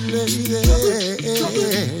deny it,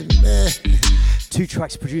 baby. Two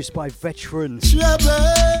tracks produced by veteran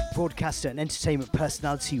broadcaster and entertainment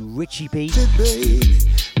personality Richie B.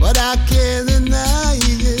 But I can't deny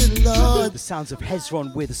it, Lord. The sounds of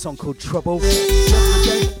Hezron with a song called Trouble.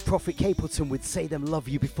 Prophet Capleton with Say Them Love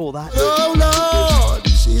You before that. Oh Lord,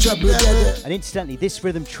 and incidentally, this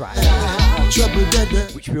rhythm track,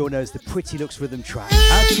 which we all know as the Pretty Looks rhythm track,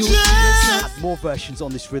 had more versions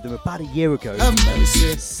on this rhythm about a year ago.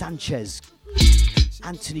 Sanchez,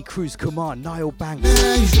 Anthony Cruz, Command, Niall Bang.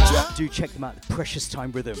 Do check them out, the Precious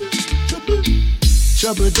Time rhythm.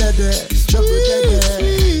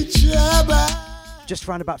 Just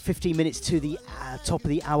around about 15 minutes to the top of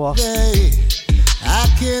the hour. I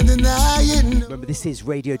can't deny it. Remember, this is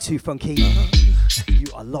Radio2Funky.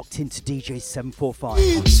 You are locked into DJ 745.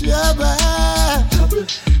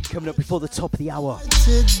 Coming up before the top of the hour,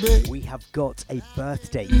 we have got a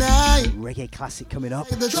birthday reggae classic coming up.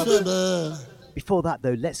 Before that,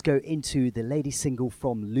 though, let's go into the latest single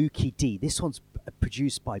from Lukie D. This one's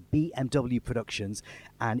produced by BMW Productions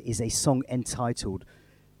and is a song entitled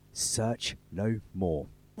Search No More.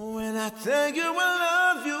 When I tell you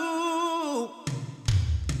I love you,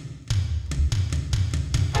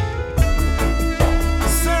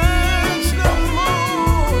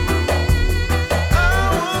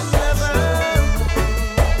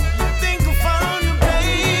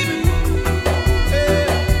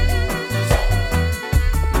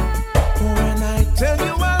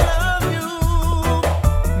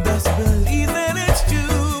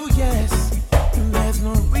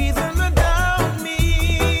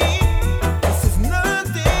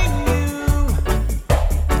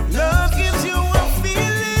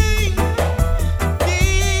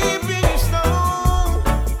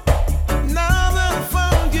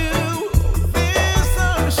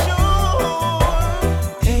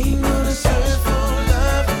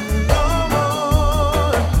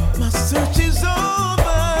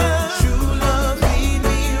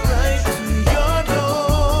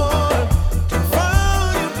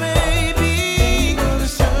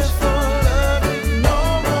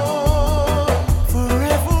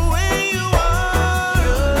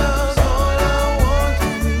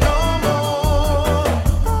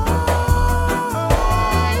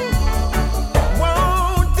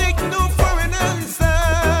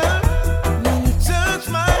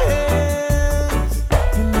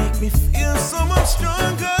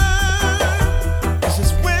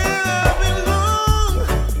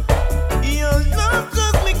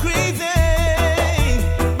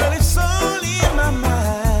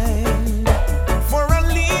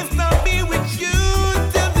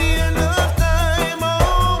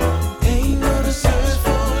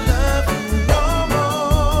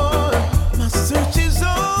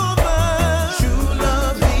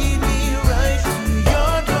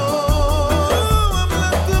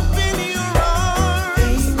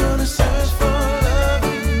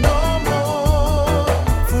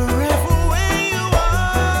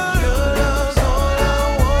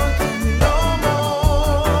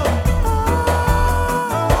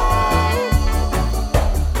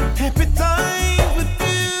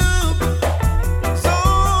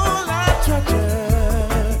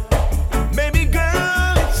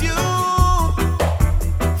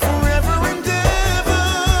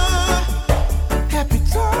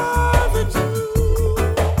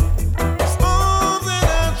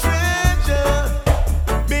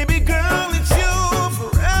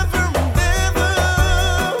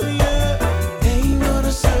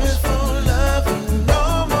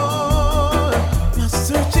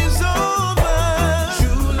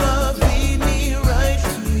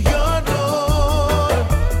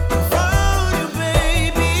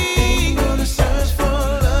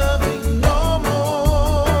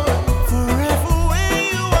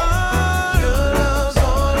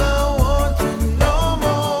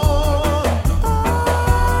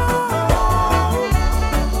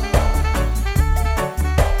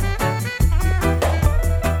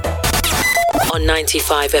 on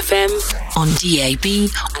 95 FM, on DAB,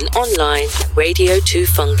 and online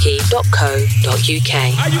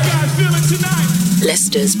radio2funky.co.uk. How you guys feeling tonight?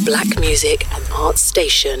 Leicester's black music and arts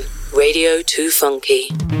station, Radio2Funky.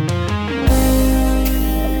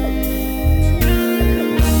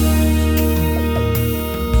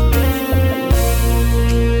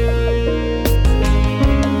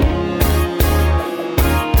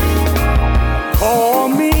 Call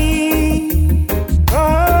me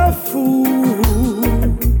a fool,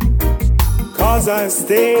 'cause I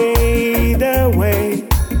stayed away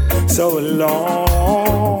so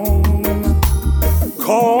long.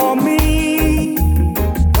 Call me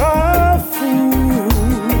a fool,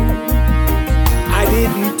 I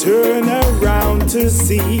didn't turn around to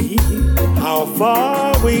see how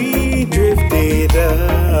far we drifted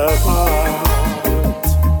apart.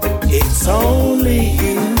 It's only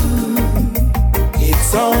you.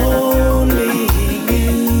 It's only you.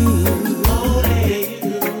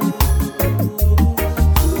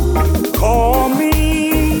 Call me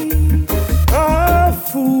a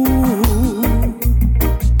fool,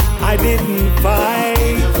 I didn't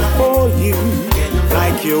fight for you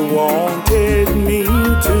like you wanted me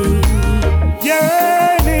to.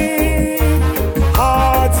 Yearning,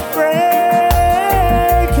 hearts breaking,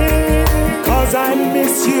 'cause I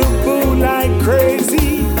miss you, boo, like crazy.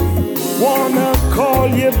 Wanna call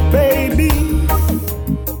you baby,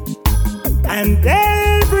 and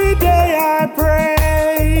every day I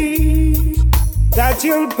pray that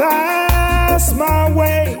you'll pass my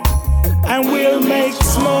way and we'll make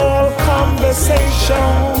small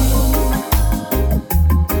conversation.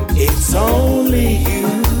 It's only you.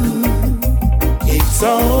 It's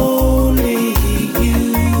only you.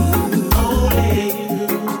 Only you.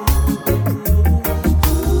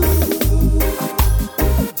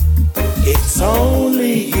 It's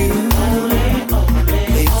only you.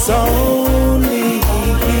 It's only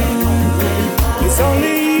you. It's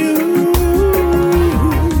only you.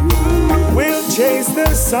 We'll chase the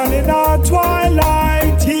sun in our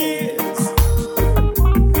twilight years,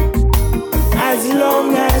 as long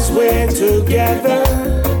as we're together,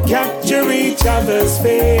 capture each other's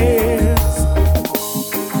fears.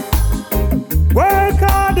 Work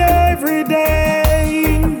hard every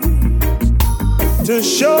day to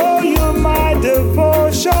show you my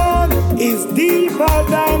devotion is deeper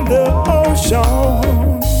than the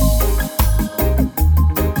ocean.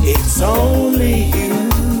 It's only you.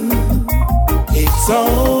 It's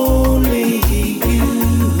only you.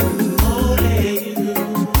 Only you.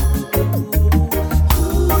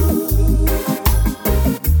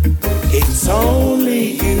 It's only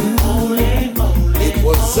you. It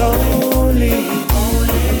was only.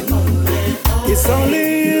 It's only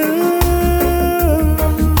you.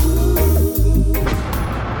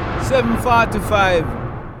 745.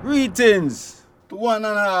 Greetings to one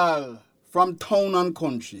and all from town and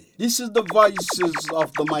country. This is the voices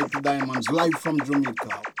of the Mighty Diamonds live from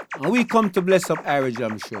Jamaica. And we come to bless up Irie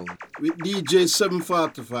Jamms Show with DJ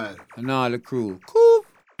 745 and all the crew. Cool.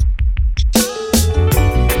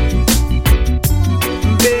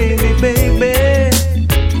 Baby, baby,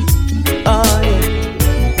 oh yeah.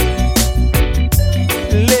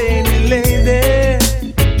 Lady, lady,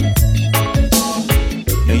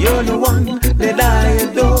 you're the one that I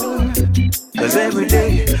adore, 'cause every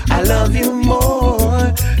day I love you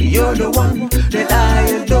more. You're the one that I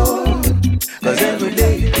adore, 'cause every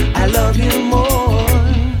day I love you more.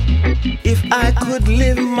 If I could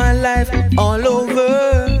live my life all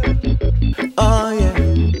over, oh yeah,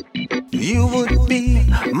 you would be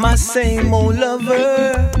my same old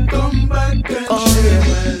lover. Come back and oh yeah,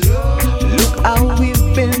 look how we've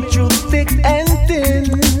been through thick and thin.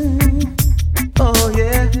 Oh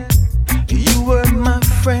yeah, you were my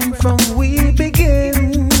friend from we begin.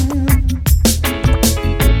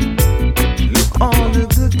 Look all the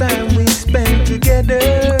good time we spent together,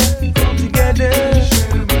 together,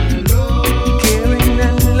 caring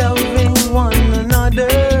and loving one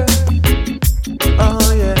another. Oh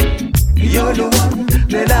yeah, you're the one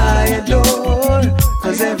that I adore,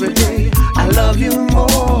 'cause every day I love you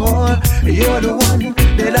more. You're the one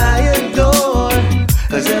that I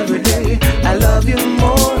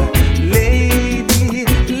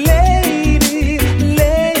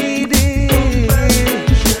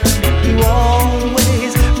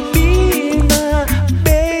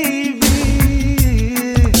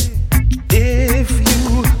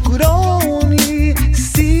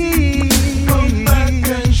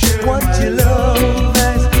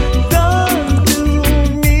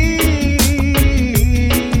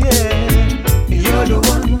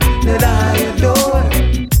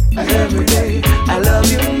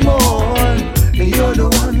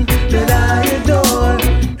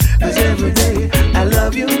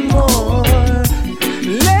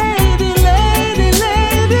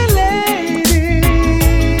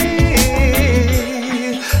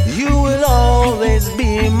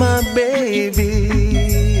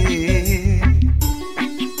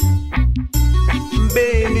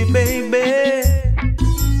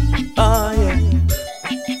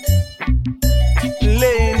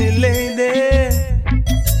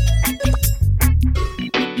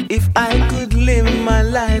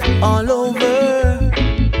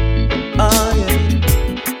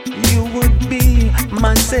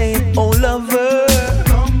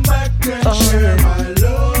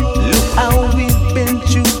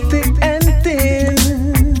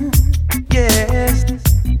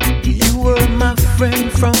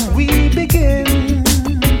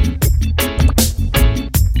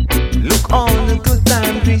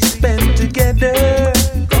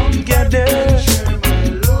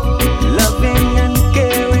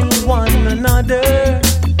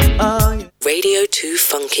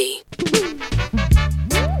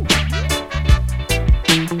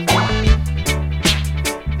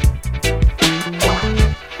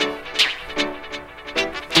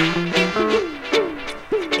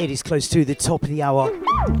close to the top of the hour,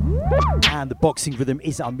 and the boxing rhythm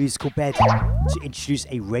is our musical bed to introduce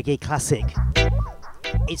a reggae classic.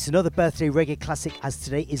 It's another birthday reggae classic, as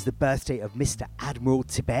today is the birthday of Mr. Admiral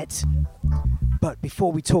Tibet. But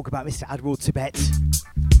before we talk about Mr. Admiral Tibet,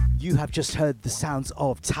 you have just heard the sounds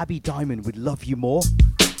of Tabby Diamond with Love You More.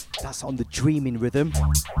 That's on the Dreaming rhythm.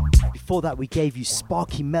 Before that, we gave you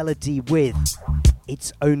Sparky Melody with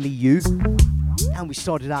It's Only You. And we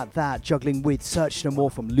started out that juggling with Search No More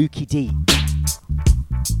from Lukie D.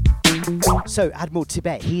 So Admiral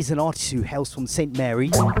Tibet, he's an artist who hails from St. Mary.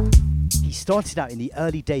 He started out in the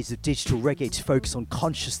early days of digital reggae to focus on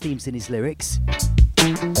conscious themes in his lyrics.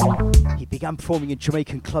 He began performing in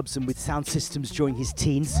Jamaican clubs and with sound systems during his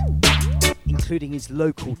teens, including his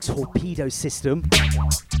local Torpedo system.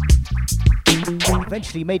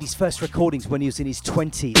 Eventually he made his first recordings when he was in his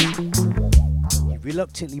 20s. He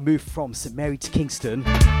reluctantly moved from St. Mary to Kingston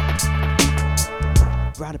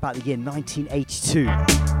around about the year 1982.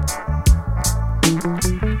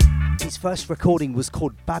 His first recording was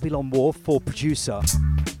called Babylon War for producer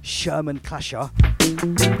Sherman Clasher.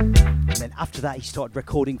 And then after that he started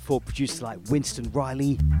recording for producers like Winston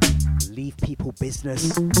Riley, Leave People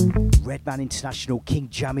Business, Redman International, King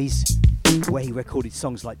Jammies, where he recorded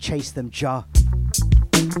songs like Chase Them Jah,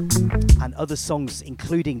 and other songs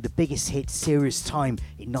including the biggest hit Serious Time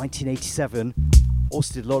in 1987.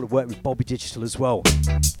 Also did a lot of work with Bobby Digital as well.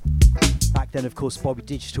 Back then, of course, Bobby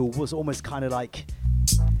Digital was almost kind of like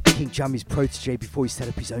King Jammy's Protoje before he set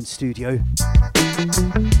up his own studio.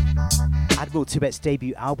 Admiral Tibet's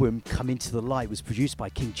debut album, Come Into the Light, was produced by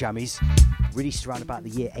King Jammies, released around about the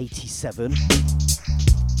year 87.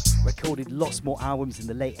 Recorded lots more albums in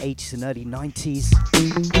the late 80s and early 90s.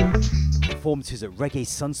 Performances at Reggae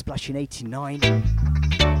Sunsplash in 89.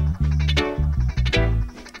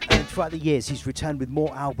 And throughout the years, he's returned with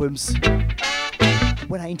more albums.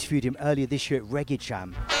 When I interviewed him earlier this year at Reggae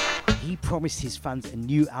Jam, he promised his fans a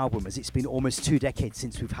new album, as it's been almost 2 decades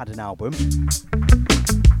since we've had an album.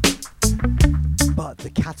 But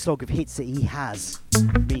the catalogue of hits that he has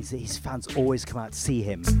means that his fans always come out to see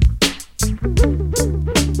him.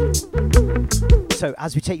 So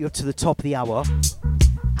as we take you up to the top of the hour,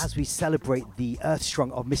 as we celebrate the Earth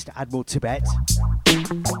Strong of Mr. Admiral Tibet,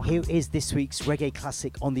 here is this week's reggae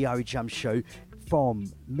classic on the Irie Jamms Show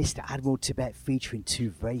from Mr. Admiral Tibet, featuring 2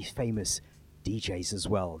 very famous DJs as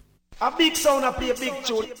well. A big sound, I play a big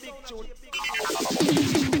tune.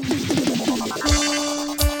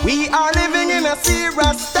 We are living in a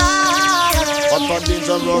serious time. What a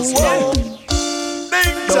dangerous time.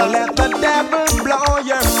 Don't let the devil blow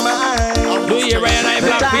your mind. Do you realize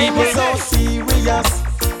black people? The time is so serious,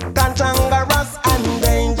 cantankerous and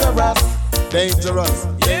dangerous. Dangerous.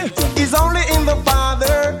 Yeah. It's only in the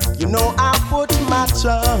Father, you know I put my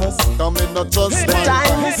trust. Come in, not trust. The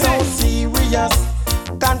time is so serious,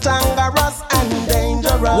 cantankerous and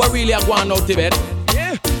dangerous. What really are going on, Tibet?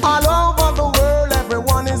 Yeah. All over the world,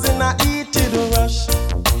 everyone is in a heated rush.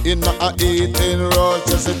 In a eating rush,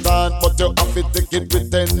 hesitant, but you have to take it with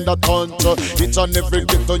tender touch. Each and every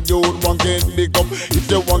ghetto you want get big up. If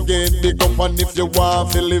you want get big up and if you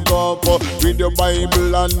want to live up, read your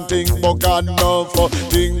Bible and think about God enough.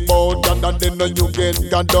 Think about God and then you get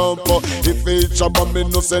God up. If it's a me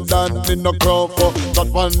no say that me no crop. That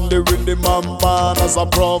one the rhythm and band as a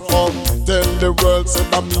prof. Tell the world say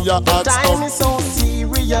that me a hot stuff. The time is so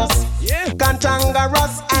serious,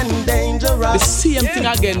 cantankerous and dangerous. The same thing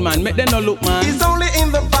again, man. Make them no look, man. It's only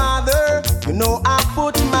in the Father, you know I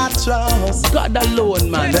put my trust. God alone,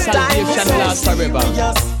 man. The Salvation time lasts is so forever.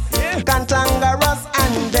 Serious, cantankerous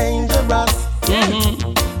and dangerous.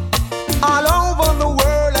 All over the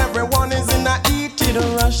world, everyone is in a heated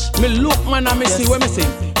rush. Me look, man, and me see what me see.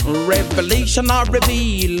 Revelation I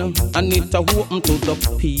reveal, I need to open to the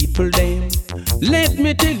people then. Let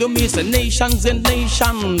me tell you, me say nations and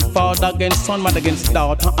nations, father against son, mother against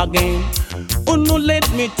daughter again. Oh no, let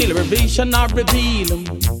me tell you, revelation I reveal,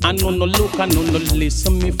 and no look and no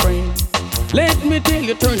listen, me friend. Let me tell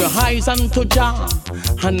you, turn your eyes unto Jah,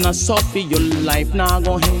 and not suffer your life now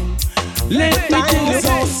go ahead. Let me tell you,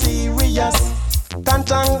 so serious,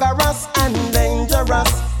 cantankerous and dangerous.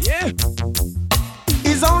 Yeah.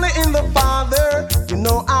 It's only in the Father, you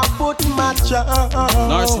know I put my trust.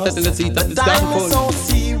 The time is so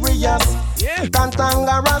serious,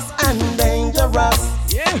 cantankerous and dangerous.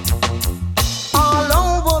 Yeah. All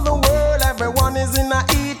over the world, everyone is in a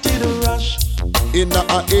heated rush. In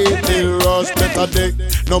a heated rush, the better day.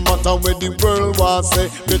 No matter where the world was say,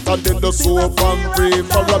 better day the soap and pray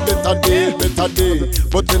for a better day, better day.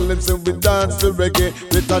 But tell them say we dance the reggae,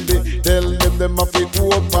 better day. Tell them have to go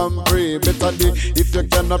up and pray, better day. If you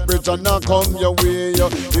cannot preach and not come your way, yo.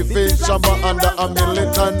 If it's Shabba under a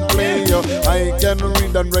militant play, yo. I can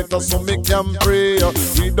read and write so me can pray, yo.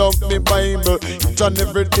 Read up me Bible each and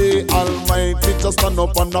every day. Almighty just stand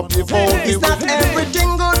up and up before me. It's not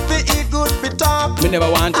everything good for eat, good for talk. Me never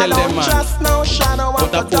want to tell them, man. Just no shadow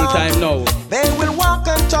but a full time now. They will walk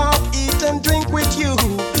and talk, eat and drink with you,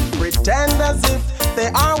 pretend as if they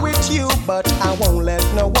are with you, but I won't let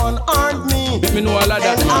no one harm me. Me know all of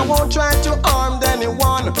that, and man. I won't try to harm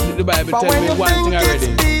anyone. The Bible but tell when me you one think thing already.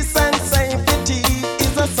 it's peace and safety,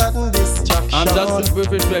 is a sudden destruction. I'm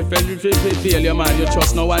just failure, man. You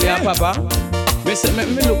trust no one, yeah, Papa. Me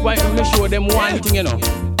look why me show them one thing, you know.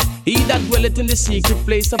 He that dwelleth in the secret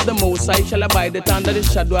place of the Most High shall abide under the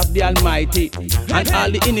shadow of the Almighty. And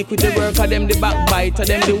all the iniquity worker them, the backbiter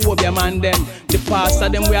them, the warrior man them, the pastor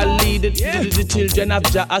them, we are leading the children of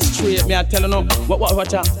Jah astray. Me I tell you no,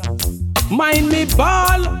 what ya? Mind me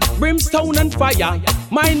ball, brimstone and fire.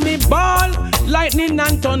 Mind me ball, lightning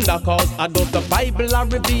and thunder. Cause I do the Bible I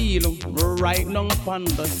reveal right now upon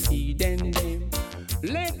the hidden name.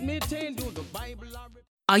 Let me tell you the Bible I reveal.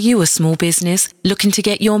 Are you a small business looking to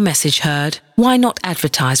get your message heard? Why not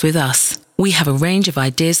advertise with us? We have a range of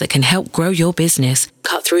ideas that can help grow your business,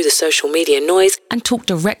 cut through the social media noise, and talk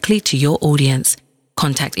directly to your audience.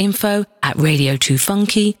 Contact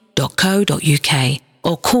info@radio2funky.co.uk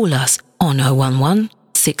or call us on 011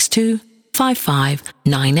 62 55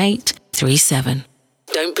 9837.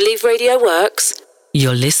 Don't believe radio works?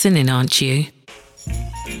 You're listening, aren't you?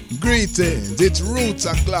 Greetings, it's Roots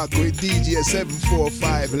O'Clock with DJ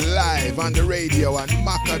 745 live on the radio, and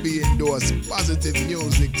Maccabee endorse positive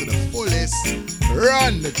music to the fullest.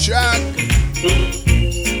 Run the track.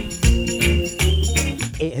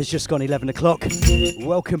 It has just gone 11 o'clock.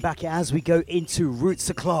 Welcome back as we go into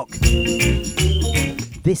Roots O'Clock.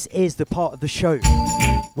 This is the part of the show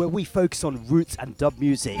where we focus on roots and dub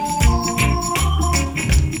music.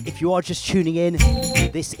 If you are just tuning in,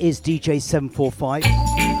 this is DJ 745.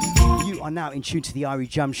 You are now in tune to the Irie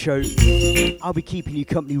Jamms Show. I'll be keeping you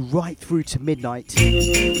company right through to midnight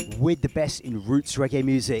with the best in roots reggae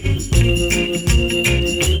music.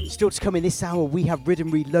 Still to come in this hour, we have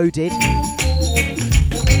Riddim Reloaded.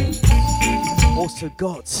 Also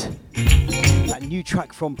got that new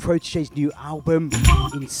track from Protoje's new album,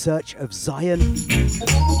 In Search of Zion.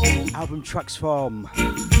 Album tracks from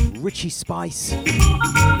Richie Spice,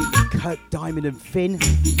 Kirk, Diamond and Finn.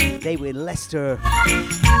 They were in Leicester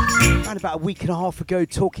around about a week and a half ago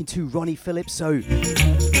talking to Ronnie Phillips, so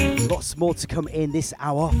lots more to come in this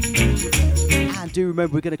hour. And do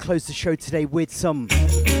remember, we're going to close the show today with some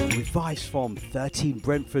revives from 13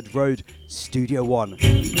 Brentford Road, Studio 1.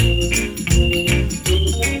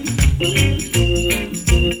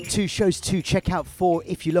 2 shows to check out for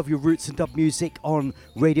if you love your roots and dub music on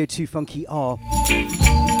Radio2Funky are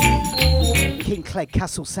King Clegg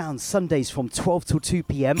Castle Sound Sundays from 12 till 2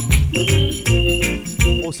 p.m.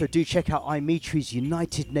 Also do check out Imetri's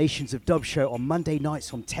United Nations of Dub show on Monday nights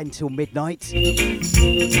from 10 till midnight.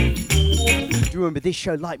 Do remember this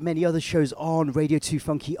show, like many other shows on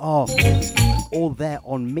Radio2Funky, are all there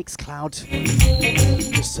on Mixcloud.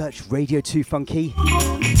 Just search Radio2Funky.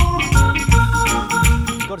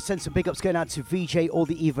 Got to send some big ups going out to VJ, all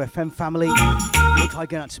the Eva FM family. Big hi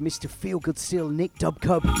going out to Mr. Feelgood Steel, Nick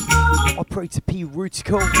Dubcub, Operator P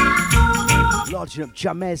Rutical, larging up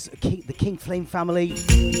Jamez, the King Flame family.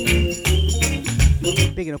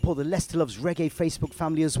 Bigging up all the Leicester Loves Reggae Facebook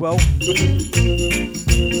family as well.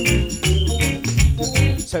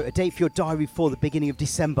 So a date for your diary for the beginning of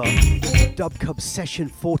December. Dubcub Session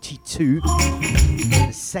 42.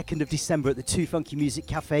 The 2nd of December at the 2 Funky Music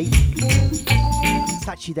Cafe. It's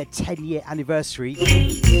actually their 10-year anniversary.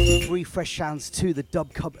 3 fresh sounds to the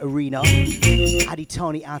Dubcub Arena. Addy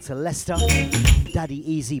Tani out of Leicester. Daddy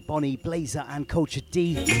Easy, Bonnie, Blazer and Culture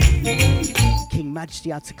D. King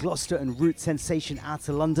Majesty out to Gloucester and Root Sensation out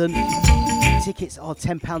to London. Tickets are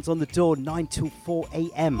 £10 on the door, 9 till 4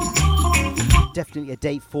 a.m. Definitely a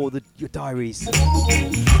date for your diaries.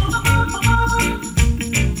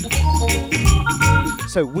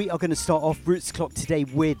 So we are going to start off Roots Clock today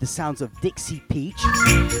with the sounds of Dixie Peach.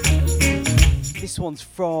 This one's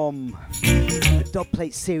from the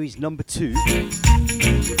Dubplate Series number 2.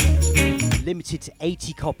 Limited to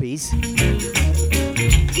 80 copies.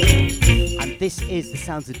 And this is the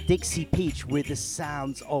sounds of Dixie Peach with the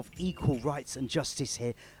sounds of equal rights and justice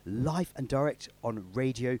here, live and direct on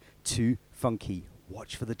Radio 2 Funky.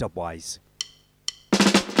 Watch for the Dubwise.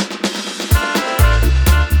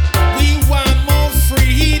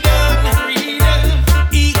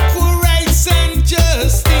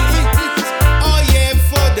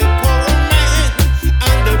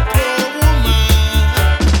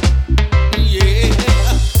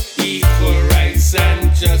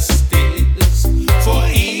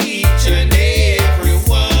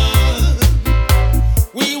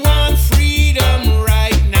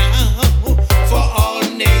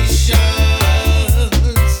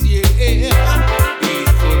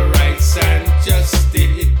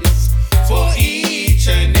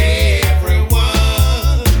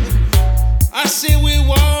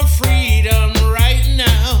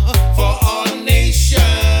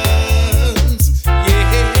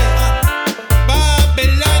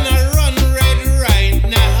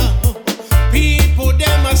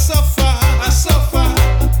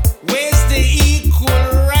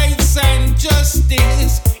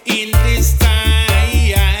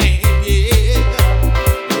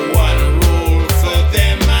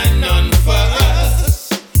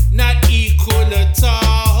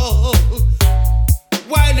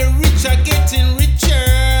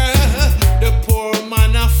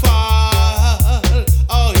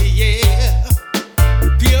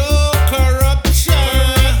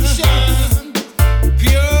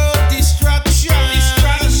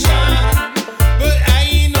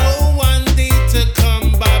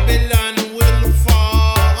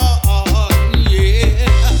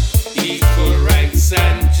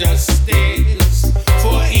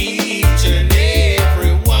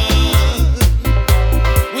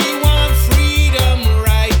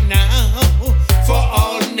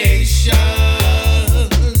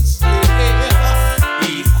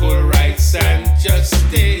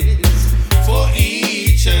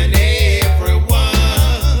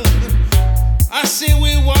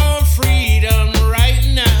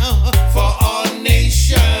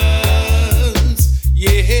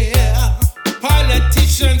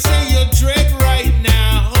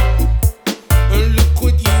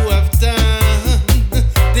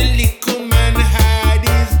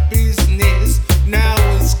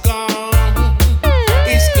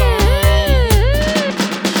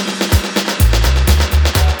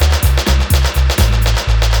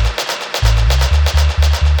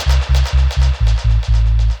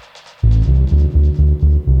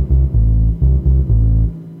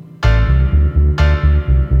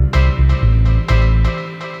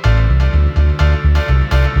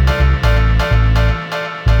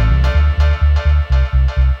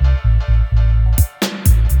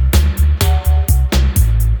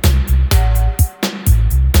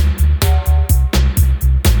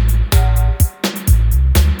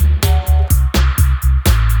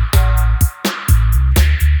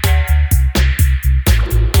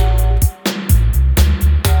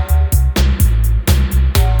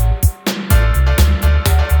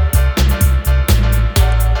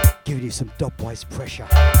 Dubwise Pressure,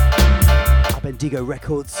 Abendigo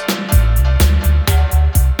Records.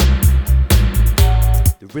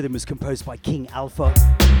 The rhythm was composed by King Alpha.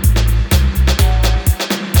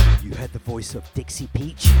 You heard the voice of Dixie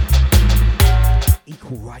Peach,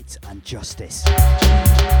 Equal Rights and Justice.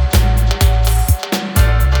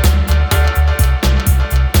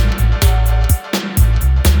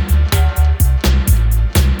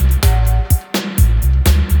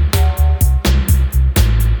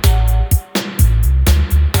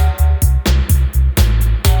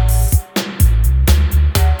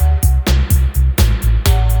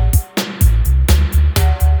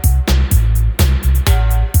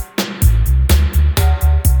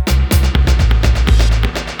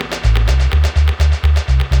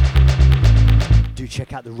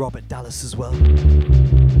 Check out the Robert Dallas as well.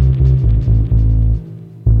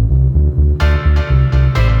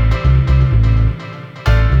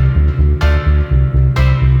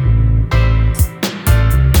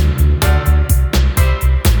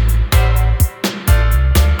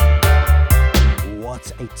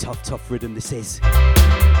 What a tough rhythm this is.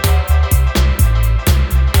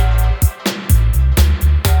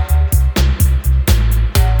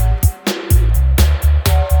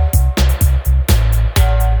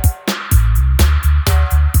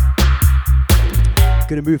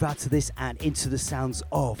 Gonna move out to this and into the sounds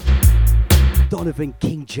of Donovan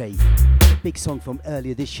Kingjay. Big song from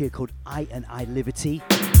earlier this year called I and I Liberty.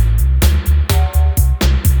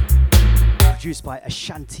 Produced by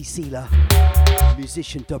Ashanti Selah,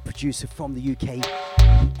 musician, dub producer from the UK,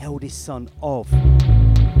 the eldest son of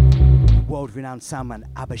world-renowned soundman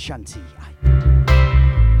Ashanti.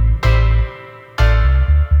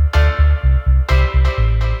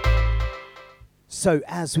 So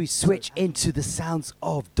as we switch into the sounds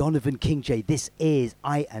of Donovan Kingjay, this is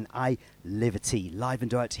I and I Liberty, live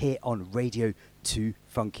and direct here on Radio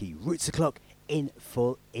Radio2Funky. Roots o'clock in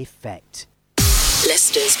full effect.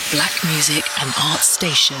 Leicester's black music and art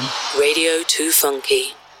station,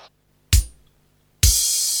 Radio2Funky.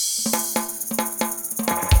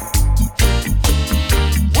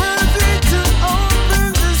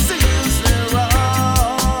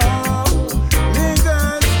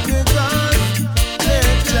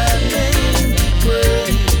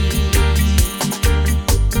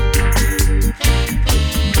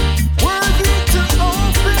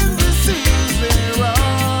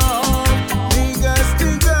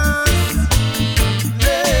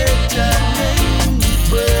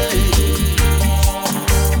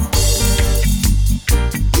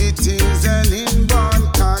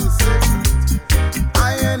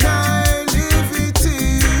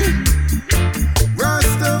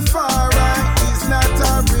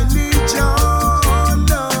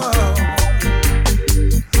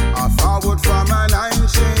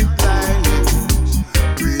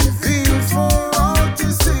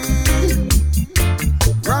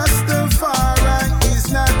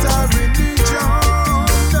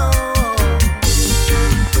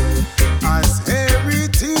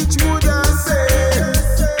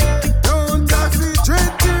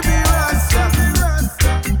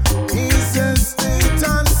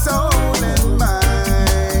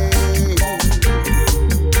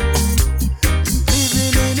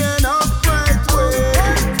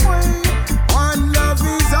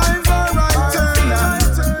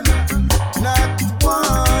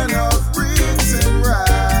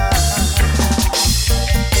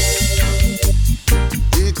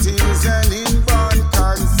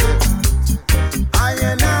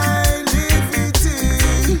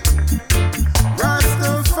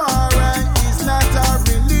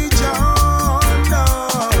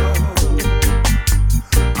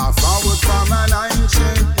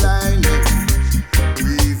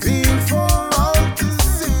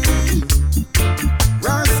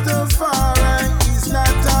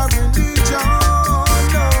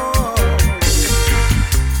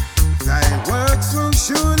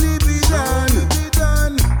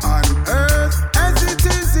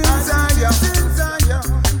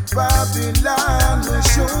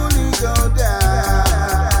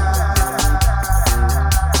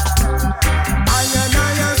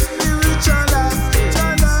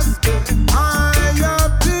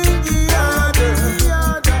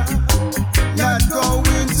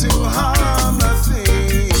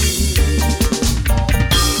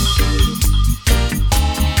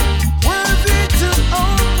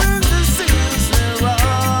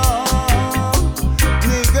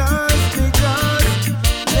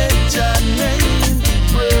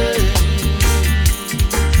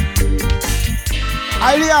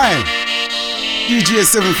 DJ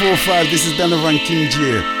 745, this is Donovan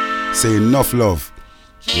Kingjay. Say enough love,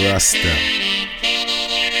 Rasta.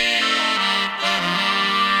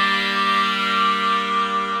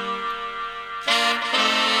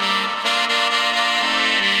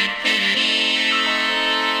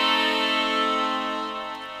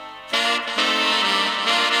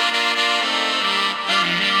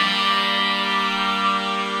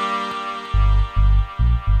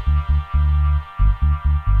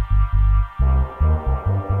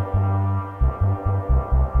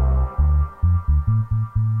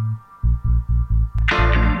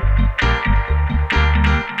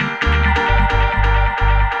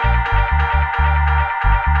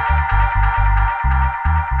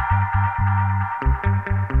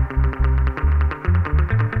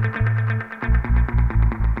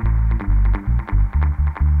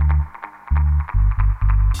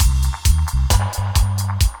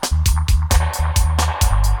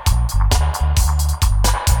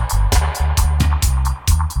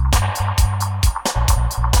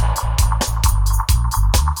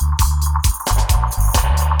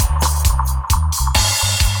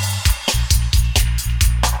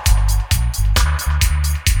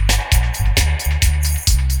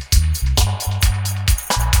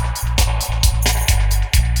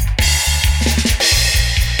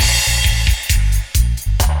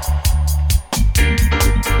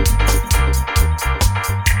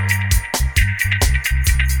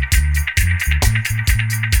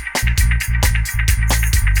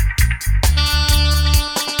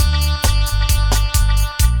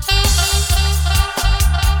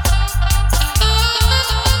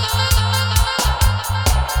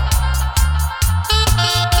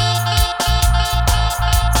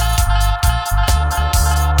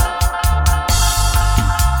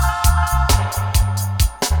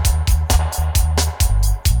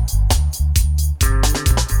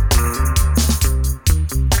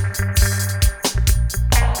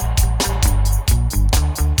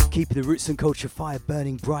 Keeping the roots and culture fire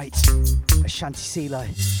burning bright. Ashanti Selah.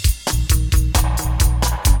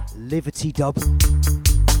 Liberty dub.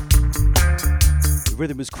 The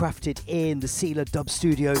rhythm was crafted in the Selah dub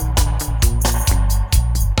studio.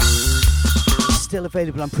 Still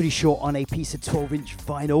available, I'm pretty sure, on a piece of 12-inch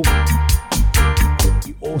vinyl.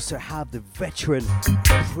 You also have the veteran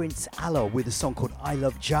Prince Allah with a song called I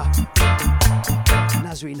Love Jah.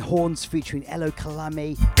 Nazarene horns featuring Elo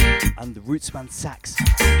Kalame and the Rootsman sax.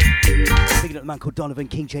 Picking up the man called Donovan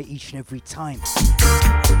Kingjay each and every time.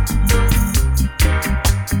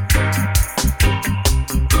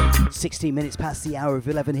 16 minutes past the hour of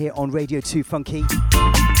 11 here on Radio2Funky.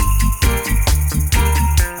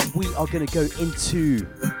 We are going to go into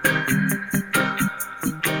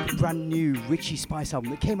the brand new Richie Spice album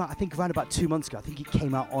that came out, I think, around about 2 months ago. I think it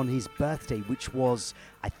came out on his birthday, which was,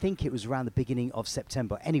 I think it was around the beginning of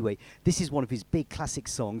September. Anyway, this is one of his big classic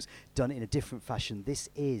songs done in a different fashion. This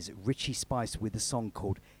is Richie Spice with a song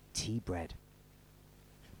called Tea Bread.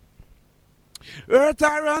 Earth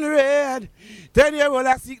I run red. 10 years old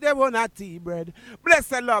I seek them on a tea bread.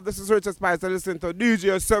 Blessed love, this is Richard Spice. Listen to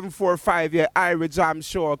DJ 745, yeah, Irie Jamms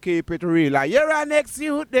Show. Keep it real. You're our next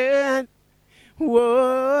youth then.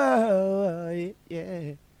 Whoa,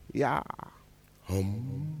 yeah, yeah.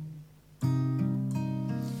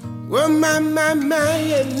 Well, my, yeah,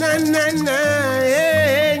 na,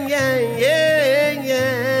 yeah,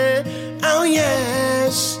 yeah. Oh,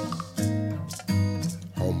 yes.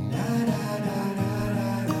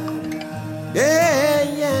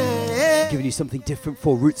 Yeah. Giving you something different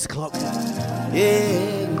for Roots Clock.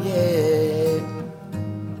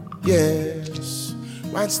 Yes.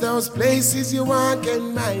 Watch those places you walk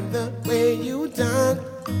and mind the way you talk.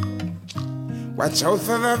 Watch out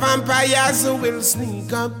for the vampires who will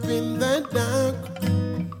sneak up in the dark.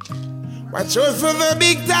 Watch out for the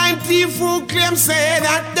big time thief who claim say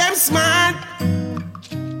that them smart.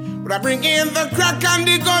 But I bring in the crack and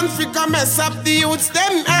the gun fi come mess up the youths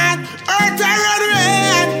them heart. Earth I run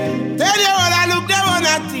red. Tell you what I look them on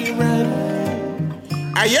a team red.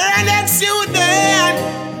 I hear an ex youth dead.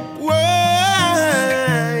 Whoa,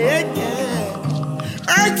 yeah.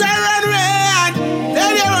 Earth I run red.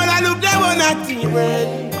 Tell you what I look them on a team red.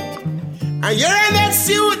 I hear an ex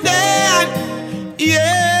youth dead.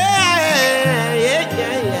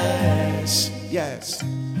 Yes.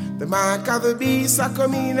 The mark of the beast are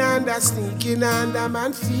coming and are sneaking under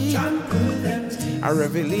man's feet. A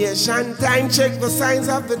revelation time, check the signs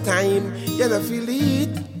of the time. You don't feel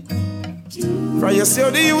it. For you see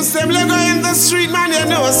the youth them go in the street, man, you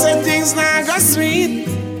know some things now go sweet.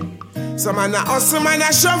 Some man a hustle, man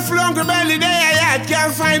a shuffle hungry belly there, yet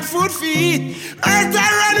can't find food for eat. Earth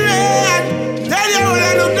I run red. Tell you all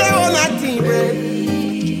I look down on that team, man.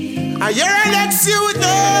 And you're an ex-youth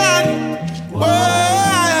then. Whoa,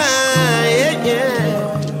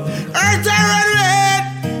 yeah. Earth I run red.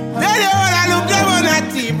 Tell you all I look down on that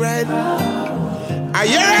team, man. And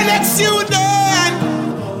you're an ex-youth then.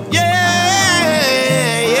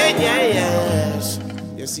 Yes.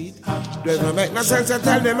 You see, doesn't make no sense to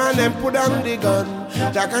tell them and them put down the gun.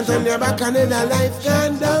 That can turn your back and then a life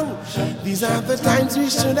gone down. These are the times we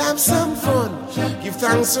should have some fun. Give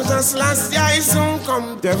thanks to just last year, it soon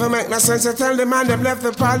come. Doesn't make no sense to tell them and them left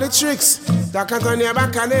the politics. That can turn your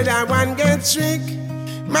back and then that one get trick.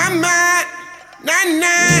 Mama,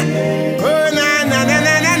 na-na, oh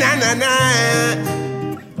na-na-na-na-na-na-na.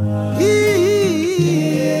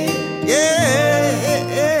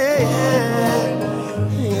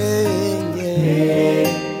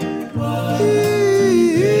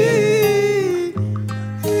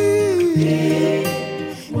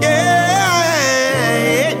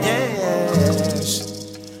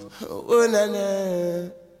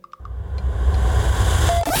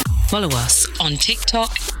 Follow us on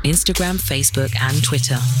TikTok, Instagram, Facebook and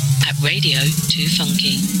Twitter at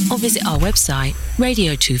Radio2Funky or visit our website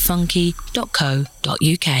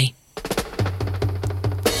radio2funky.co.uk.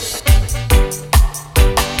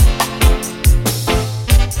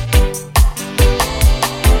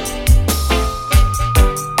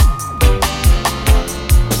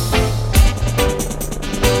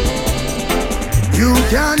 You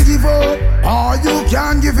can give up or you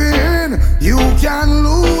can give in. You can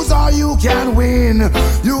lose or you can win.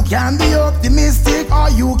 You can be optimistic or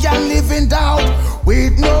you can live in doubt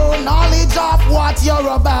with no knowledge of what you're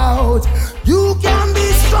about. You can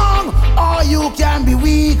be strong or you can be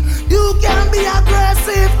weak. You can be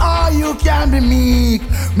aggressive or you can be meek.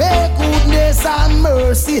 May goodness and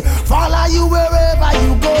mercy follow you wherever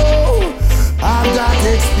you go. I've got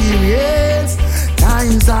experience.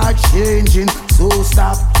 Times are changing, so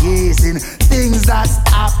stop gazing. Things that's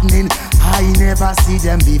happening, I never see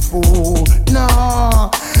them before. No,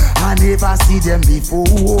 I never see them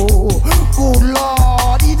before. Good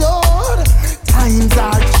Lordy, Lord. Times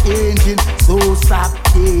are changing, so stop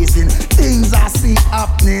gazing. Things I see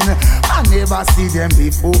happening, I never see them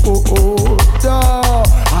before. No,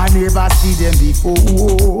 I never see them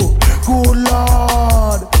before. Good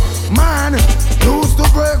Lord, man, used to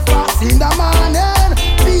breakfast in the morning.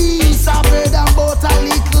 Piece of bread and butter,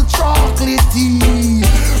 little chocolate tea.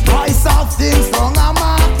 Price of things from a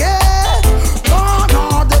market. Gone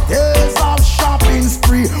are the days of shopping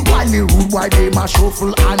spree. While the rude boy they ma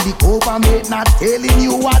shuffle and the government not telling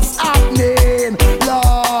you what's happening.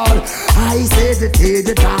 Lord, I say the day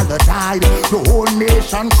the dollar died, the whole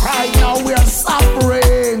nation cried, now we're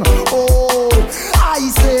suffering. Oh, I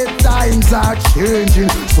say times are changing,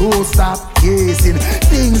 so stop gazing.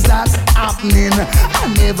 Things that's happening, I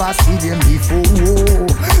never see them before.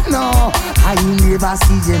 No, I never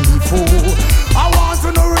see them before. I want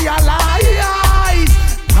to know realize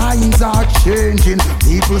times are changing,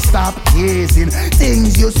 people stop gazing.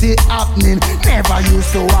 Things you see happening never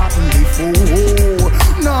used to happen before.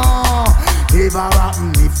 No, never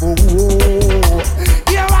happened before.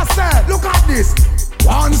 Here I say, look at this.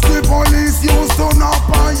 Once the police used to knock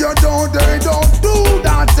on your door, they don't do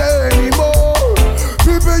that anymore.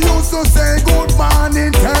 People used to say good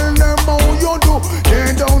morning, tell them how you do.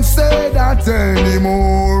 They don't say that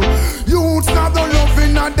anymore. Youths not the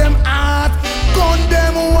loving at them heart. Gun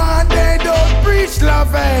them one, they don't preach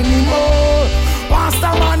love anymore.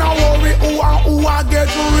 Pastor man a worry who a get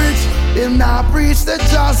rich. Him not preach the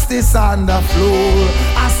justice on the floor.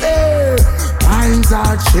 I say times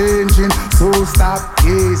are changing, so stop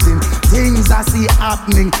gazing. Things I see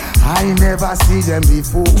happening, I never see them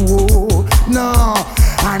before. No,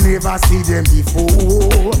 I never see them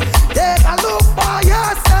before. Take a look by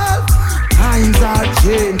yourself. Times are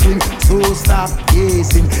changing, so stop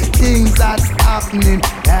gazing. Things that's happening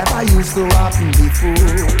never used to happen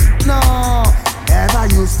before. No, never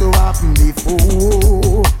used to happen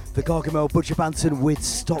before. The Gargamel Butcher Banton with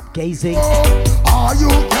Stop Gazing.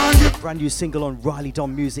 Brand new single on Riley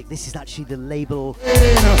Don Music. This is actually the label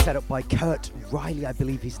set up by Kirk Riley, I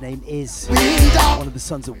believe his name is. One of the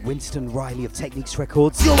sons of Winston Riley of Techniques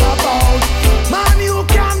Records. Man, you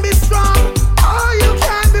can be strong, or you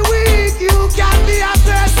can be weak. You can be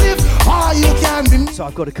aggressive, or you can be... So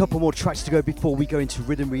I've got a couple more tracks to go before we go into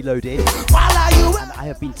Riddim Reloaded. And I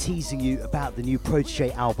have been teasing you about the new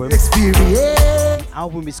Protoje album. The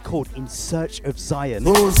album is called In Search of Zion,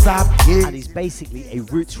 and is basically a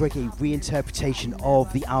roots reggae reinterpretation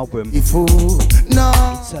of the album In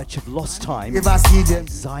Search of Lost Time,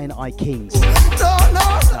 Zion I Kings. Now,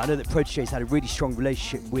 I know that Protoje's had a really strong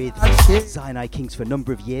relationship with Zion I Kings for a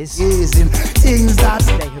number of years. They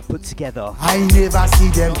have put together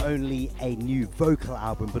not only a new vocal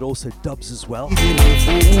album but also dubs as well,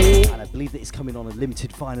 and I believe that it's coming on a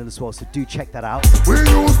limited vinyl as well, so do check that out. We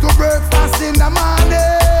used to breakfast in the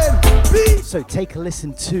morning. So take a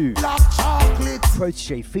listen to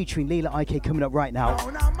Protoje featuring Lila IK coming up right now.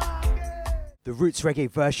 The roots reggae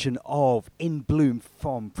version of In Bloom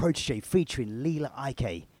from Protoje featuring Lila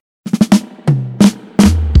IK.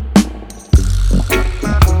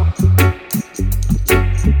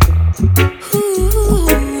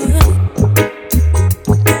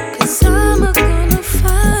 Cause I'm gonna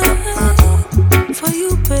fight for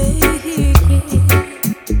you, baby.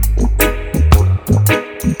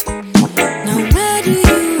 Now where do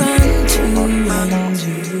you run to?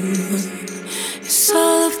 Is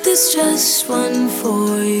all of this just one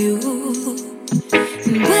for you?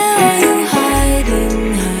 And where are you hiding?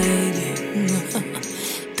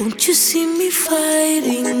 Don't you see me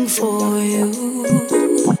fighting for you?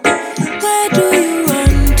 Where do you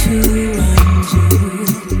run to?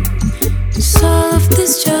 Is all of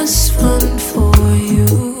this just fun for you?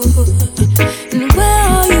 And where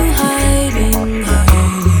are you hiding?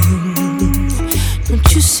 Don't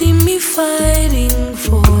you see me fighting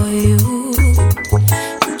for you?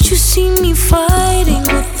 Don't you see me fighting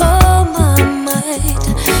with all my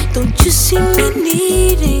might? Don't you see me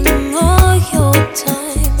needing all your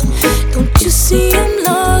time? Don't you see I'm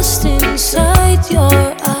lost inside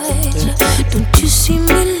your eyes? Don't you see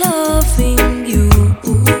me loving you?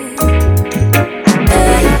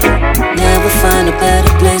 Hey, never find a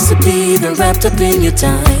better place to be than wrapped up in your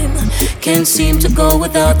time. Can't seem to go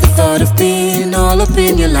without the thought of being all up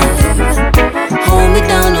in your life. Hold me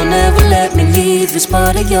down, don't ever let me leave. It's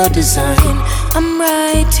part of your design. I'm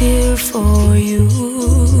right here for you.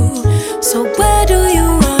 So where do you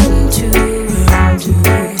run to?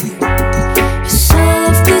 Is all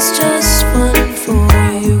of this just fun?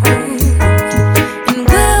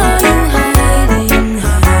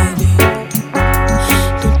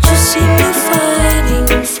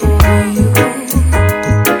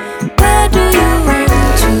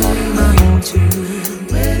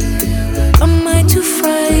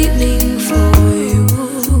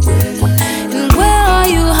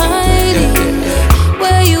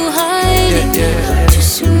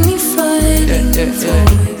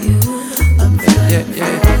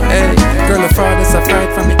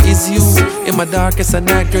 my darkest at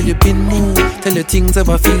night, girl, you been moved. Tell you things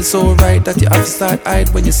ever feel so right that you have to start hide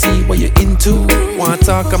when you see what you're into. Want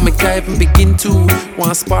talk and me dive and begin to.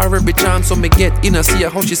 Want spar every chance so me get in. I see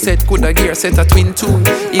how she said could I gear set a twin two.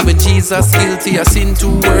 Even Jesus guilty I sin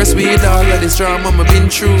too. Worse with all of this drama I been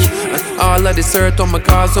through. And all of this hurt on my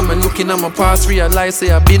cause when me looking at my past realize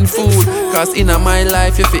say I been fooled. Cause in my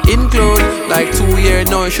life if you include like 2 years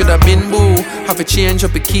now it should have been boo. Have to change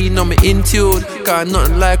up a key now me in tune. Cause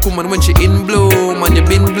nothing like woman when she in bloom. And you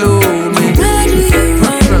been bloom. Where do you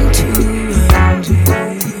run to?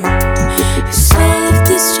 Solve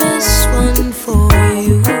this just one for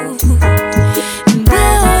you. And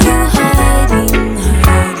where are you hiding?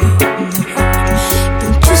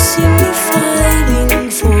 Don't you see me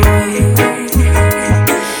fighting for you?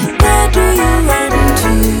 Where do you run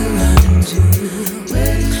to?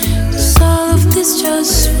 Solve this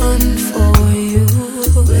just one for you.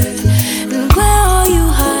 And where are you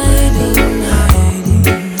hiding?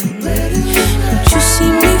 Don't you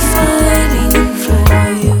see me fighting for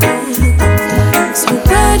you? So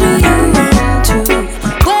where do you run to?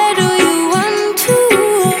 Where do you run to?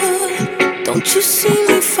 Don't you see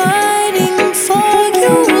me fighting for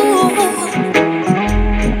you?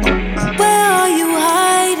 Where are you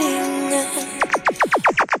hiding?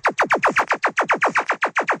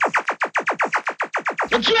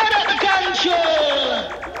 But you're at the control.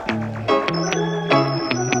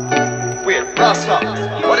 Wait, Rasta,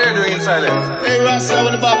 what are you doing inside there? Hey, Rasta,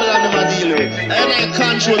 with the Babylon I'm a deal with. I ain't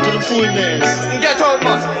control to the fullness. Get out,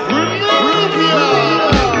 man.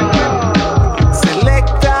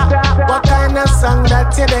 Selector, what kind of song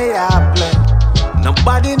that today I play?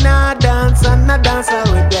 Nobody nah dance and nah dance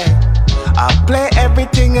with them. I play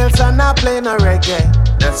everything else and I play no reggae.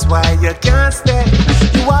 That's why you can't stay.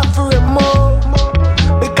 You have to remove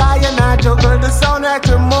because you're not juggle the sound right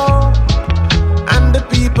remove. And the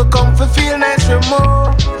people come for feel nice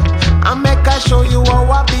remove. I make I show you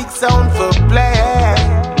how a big sound for play.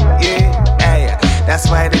 Yeah, hey, that's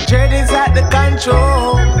why the dread is at the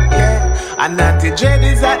control. Yeah, and not the dread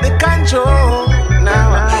is at the control.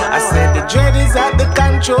 Now I said the dread is at the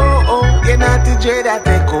control. Yeah, not the dread that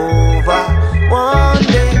take over one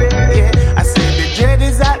day. Yeah, I said the dread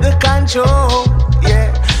is at the control.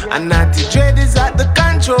 Yeah, and not the dread is at the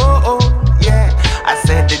control. Yeah, I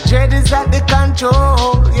said the dread is at the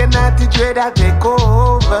control. Yeah, not the dread that take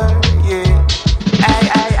over. Yeah,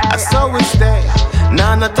 I saw we stay.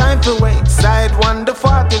 Now no time to wait. Side 1 to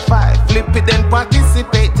 45. Flip it and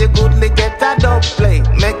participate. You goodly get a dub play.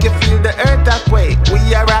 Make you feel the earthquake. We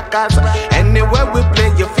are rockers. Anywhere we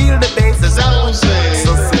play, you feel the bass. As I was saying.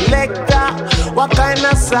 So selector, what kind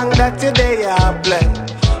of song that today I play?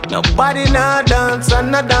 Nobody now dance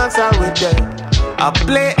and no dancer with them. I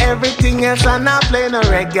play everything else and I play no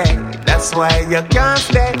reggae. That's why you can't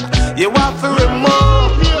stay. You have to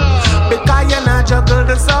remove because you're not juggle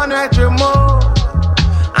the sound right remove.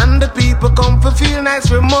 And the people come for feel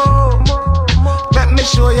nice remove. Let me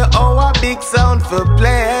show you how a big sound for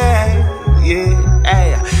play. Yeah,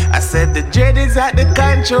 hey, I said the dread is at the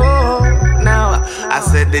control. Now I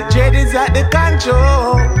said the dread is at the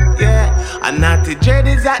control. Yeah, and not the dread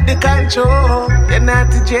is at the control. Yeah, not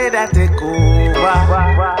the dread that take over.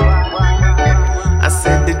 I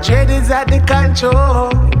said the dread is at the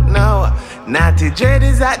control. No, not the dread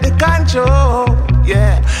is at the control.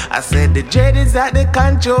 Yeah, I said the dread is at the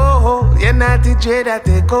control. Yeah, not the dread that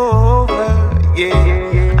take over. Yeah,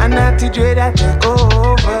 and not the dread that take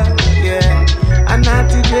over. Yeah, and not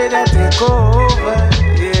the dread that take over.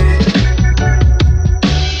 Yeah.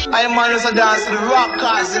 I am on to dance to the rock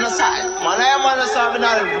cars in the side. Man, I am on to serving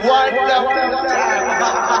out of one time.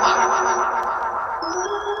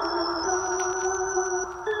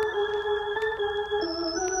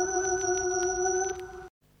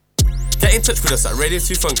 Get in touch with us at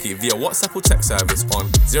Radio2Funky via WhatsApp or text service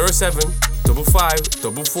on 07 55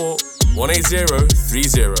 44 180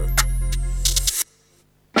 30.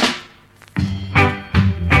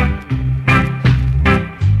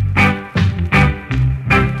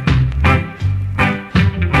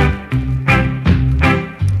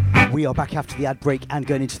 We are back after the ad break and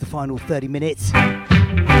going into the final 30 minutes.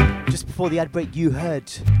 Just before the ad break, you heard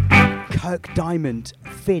Kirk Diamond,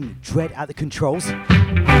 Finn, Dread at the controls.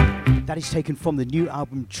 That is taken from the new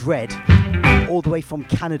album Dread, all the way from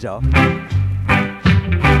Canada.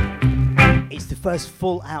 It's the first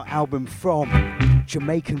full-out album from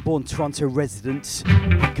Jamaican-born Toronto resident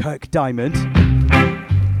Kirk Diamond.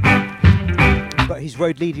 But his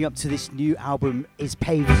road leading up to this new album is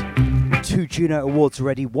paved with 2 Juno Awards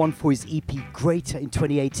already, one for his EP Greater in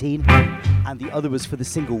 2018 and the other was for the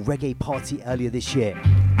single Reggae Party earlier this year.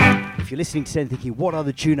 If you're listening to them thinking, what are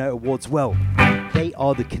the Juno Awards? Well, they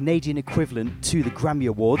are the Canadian equivalent to the Grammy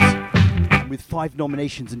Awards. With 5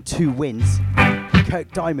 nominations and 2 wins,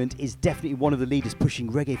 Kirk Diamond is definitely one of the leaders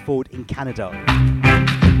pushing reggae forward in Canada.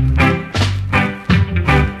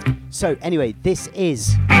 So anyway, this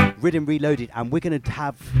is Riddim Reloaded, and we're going to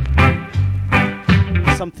have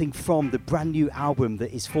something from the brand new album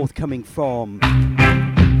that is forthcoming from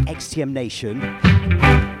XTM Nation.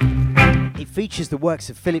 It features the works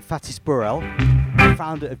of Philip Fatis Burrell,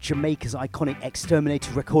 founder of Jamaica's iconic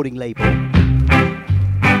Exterminator recording label.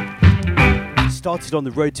 Started on the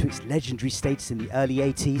road to its legendary status in the early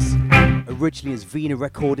 80s, originally as Vina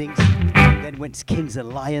Recordings, then went to Kings and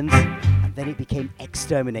Lions, and then it became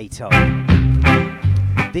Exterminator.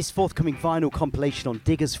 This forthcoming vinyl compilation on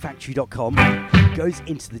diggersfactory.com goes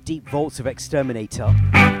into the deep vaults of Exterminator,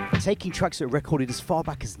 taking tracks that were recorded as far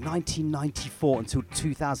back as 1994 until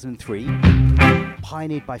 2003,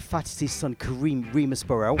 pioneered by Fatis' son Kareem Remus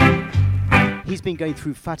Burrell. He's been going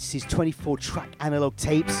through Fatis' 24-track analog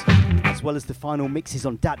tapes, as well as the final mixes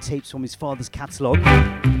on DAT tapes from his father's catalogue.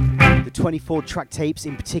 The 24-track tapes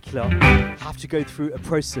in particular have to go through a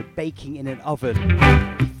process of baking in an oven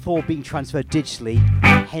before being transferred digitally,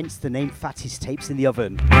 hence the name Fatis Tapes in the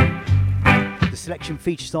Oven. The selection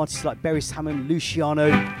features artists like Beres Hammond, Luciano,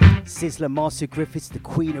 Sizzler, Marcia Griffiths, the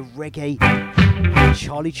Queen of Reggae,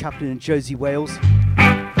 Charlie Chaplin and Josie Wales.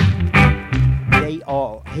 They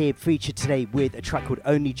are here featured today with a track called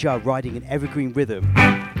Only Jah, riding an evergreen rhythm,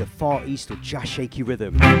 the Far East or Jah Shaky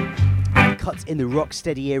rhythm. Cut in the rock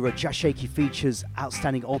steady era, Jah Shaky features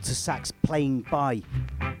outstanding alto sax playing by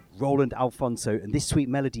Roland Alfonso, and this sweet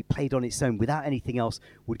melody played on its own without anything else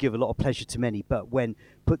would give a lot of pleasure to many, but when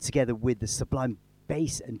put together with the sublime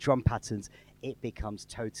bass and drum patterns, it becomes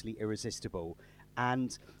totally irresistible.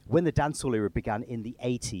 And when the dancehall era began in the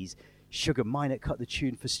 80s, Sugar Minott cut the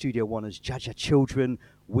tune for Studio One as Jaja Children,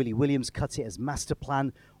 Willie Williams cut it as Master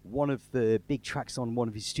Plan, one of the big tracks on one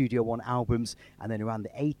of his Studio One albums, and then around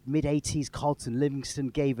the mid-80s, Carlton Livingston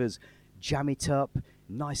gave us Jam It Up,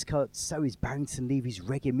 nice cut, so is Barrington Levy's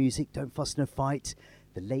reggae music, Don't Fuss No Fight,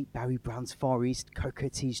 the late Barry Brown's Far East, Coco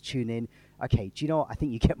T's Tune In. Okay, do you know what? I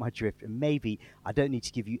think you get my drift, and maybe I don't need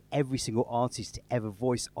to give you every single artist to ever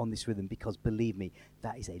voice on this rhythm, because believe me,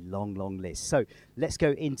 that is a long, long list. So let's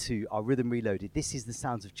go into our Riddim Reloaded. This is the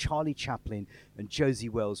sounds of Charlie Chaplin and Josie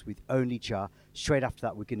Wells with Only Jah. Straight after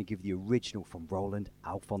that, we're going to give the original from Roland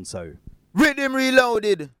Alfonso. Riddim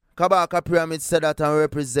Reloaded. Kabaka Pyramid said that I'm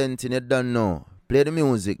representing, you don't know. Play the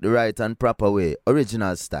music the right and proper way,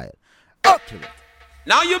 original style. Okay.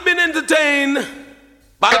 Now you've been entertained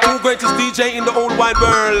by the 2 greatest DJ in the whole wide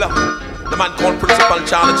world. The man called Principal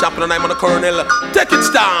Charlie Chaplin, and I'm on the Colonel. Take it,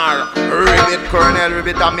 star. Ribbit, Colonel,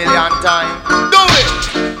 ribbit a million times. Do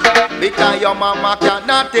it! Because your mama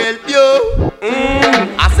cannot help you.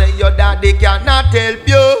 I say your daddy cannot help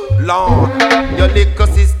you. Lord. Your little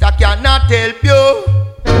sister cannot help you.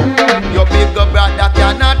 Your big brother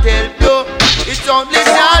cannot help you. It's only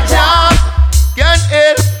Jah can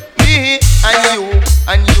help me and you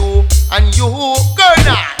and you and you,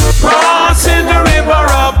 Colonel. Crossing the river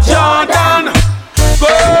of Jordan,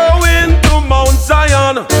 going to Mount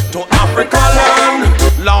Zion, to Africa land,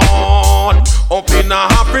 Lord, up in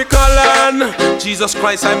Africa land. Jesus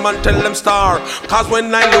Christ, I man tell them star, cause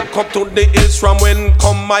when I look up to the hills, from when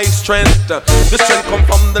come my strength. The strength come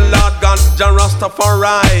from the Lord God, Jah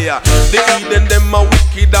Rastafari. The heathen them are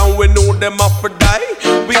wicked and we know them have to die.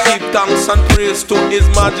 We give thanks and praise to His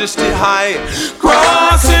Majesty high.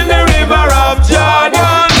 Crossing the river of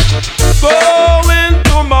Jordan, going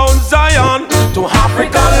to Mount Zion, to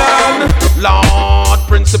Africa land, Lord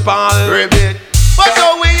Principal. Ribbit. But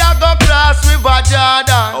how we a go cross River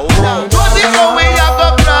Jordan? Was it how we a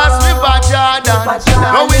go cross River Jordan?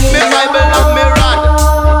 Now with me Bible and me rod,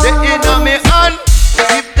 the inner me hand,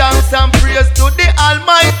 give thanks and praise to the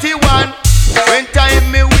Almighty One. When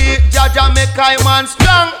time me weak, Jaja make I man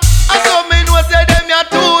strong. And so me know say them ya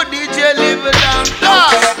two DJ live down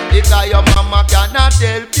class. Because your mama cannot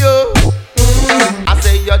help you, I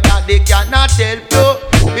say your daddy cannot help you.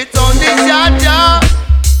 It's only Jaja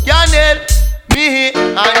can help me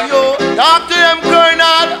and you. Talk to them,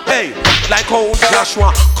 Colonel. Hey, like old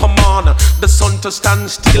Joshua, come on, the sun to stand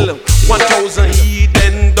still. 1,000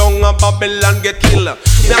 heathen down a Babylon get killed.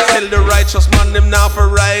 Now tell the righteous man them now for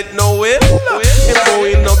right no will. Him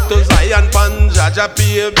going up to Zion, pan Jaja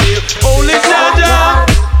pay a bill. Only Jaja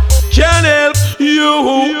can help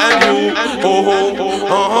you and you.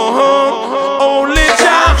 Only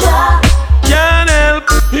Jaja can help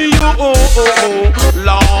you,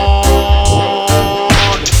 Lord.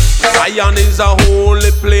 Zion is a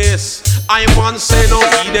holy place, I once say no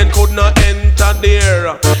Eden could not enter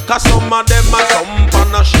there. Cause some of them a jump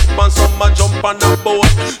on a ship and some a jump on a boat.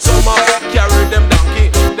 Some a carry them donkey,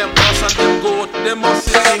 them horse and them goat. Them must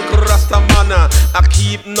think Rasta man a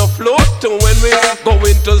keep no float when we go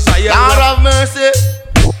into Zion. Lord have mercy,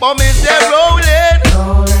 but me say rolling,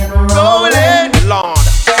 rolling, Lord,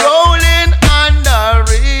 rolling on the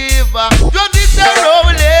river. Just this say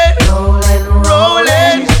rolling,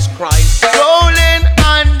 rolling, Jesus Christ, rolling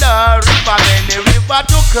on the river. Many river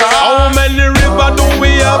to cross. how many river do we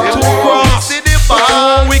have to cross?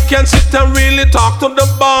 Before we can sit and really talk to the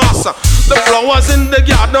boss. The flowers in the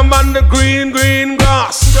garden and the green, green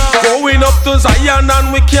grass. Going up to Zion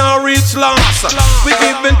and we can't reach last. We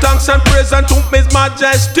giving thanks and praise unto His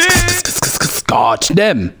Majesty. Scotch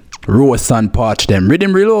them, roast and parch them.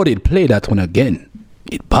 Riddim Reloaded, play that one again.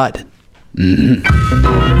 It bad.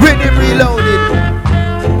 Riddim Reloaded.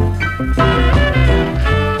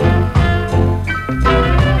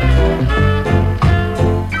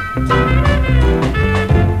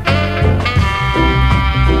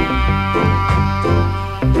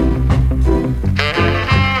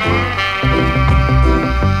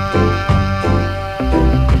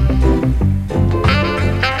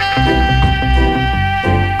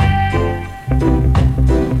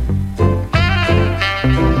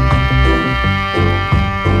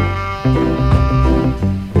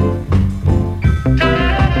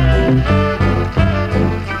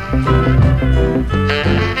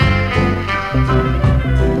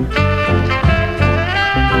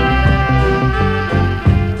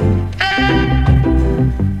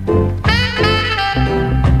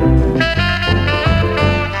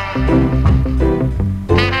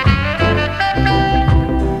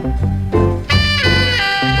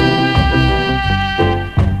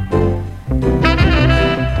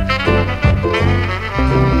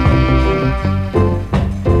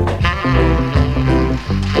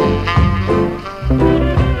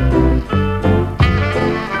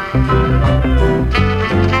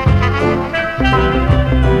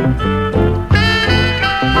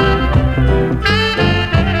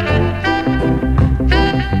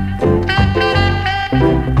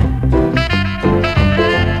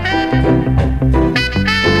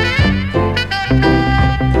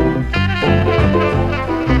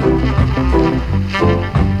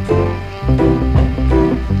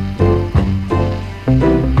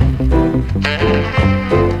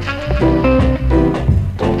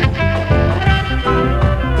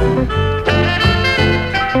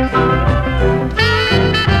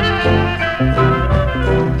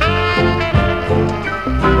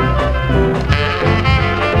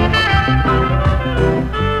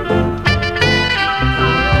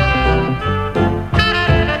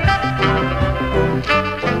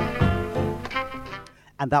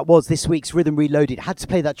 That was this week's Riddim Reloaded. Had to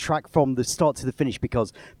play that track from the start to the finish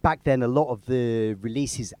because back then a lot of the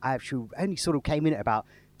releases actually only sort of came in at about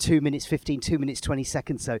 2 minutes 15, 2 minutes 20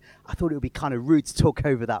 seconds, so I thought it would be kind of rude to talk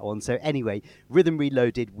over that one. So anyway, Riddim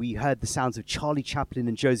Reloaded, we heard the sounds of Charlie Chaplin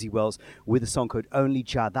and Josie Wells with a song called Only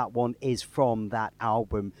Jah. That one is from that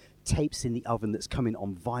album Tapes in the Oven that's coming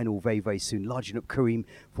on vinyl very, very soon. Larging up Kareem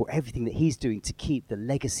for everything that he's doing to keep the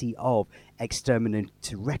legacy of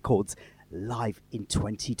Exterminator Records live in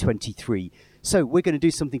 2023. So we're going to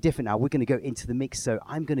do something different now. We're going to go into the mix. So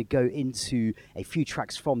I'm going to go into a few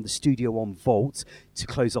tracks from the Studio One Vault to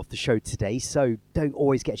close off the show today. So don't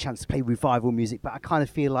always get a chance to play revival music, but I kind of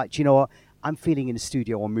feel like, do you know what? I'm feeling in a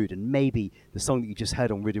Studio One mood, and maybe the song that you just heard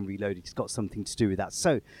on Riddim Reloaded has got something to do with that.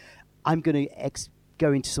 So I'm going to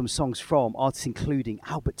go into some songs from artists including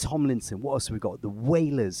Albert Tomlinson. What else have we got? The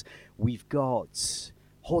Wailers. We've got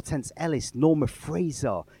Hortense Ellis, Norma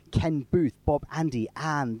Fraser, Ken Booth, Bob Andy,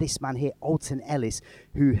 and this man here, Alton Ellis,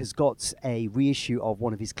 who has got a reissue of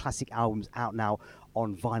one of his classic albums out now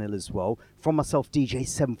on vinyl as well. From myself, DJ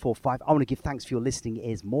 745, I want to give thanks for your listening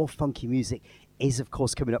ears. More funky music is, of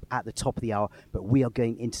course, coming up at the top of the hour, but we are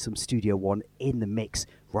going into some Studio One in the mix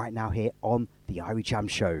right now here on the Irie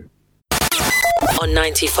Jamms Show. On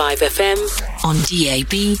 95 FM, on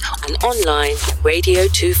DAB, and online,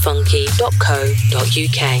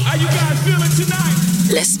 radio2funky.co.uk. How you guys feeling tonight?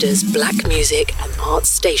 Leicester's Black Music and Arts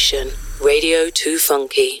Station,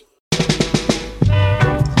 Radio2Funky.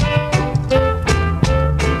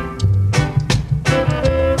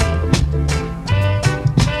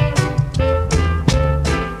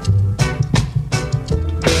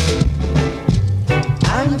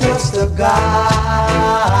 I'm just a guy.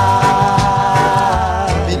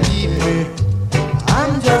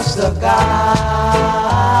 The guy.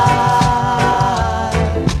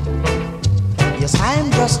 Yes,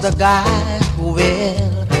 I'm just the guy who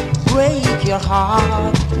will break your heart.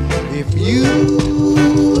 heart. If you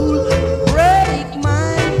break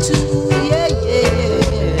mine too,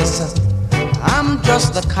 yes, I'm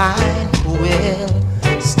just the kind who will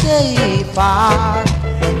stay far.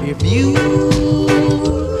 If you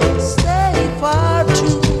stay far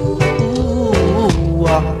too,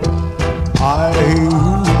 I hear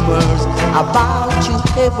rumors about you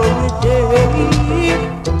every day.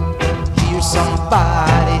 Hear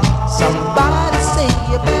somebody say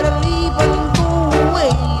you better leave and go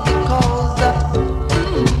away because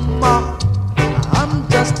I'm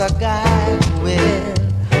just a guy who will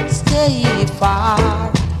stay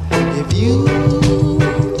far. If you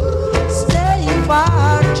stay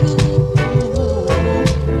far too,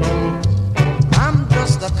 I'm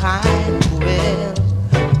just the kind who will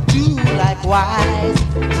do likewise.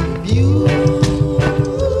 If you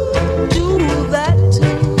do that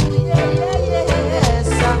too, yes,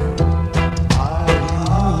 I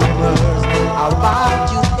hear rumors about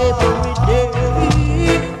you every day.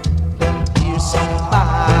 Hear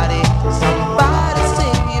somebody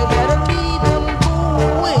say you better leave and go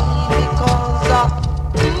away because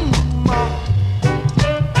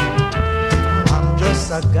I'm just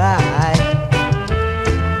a guy.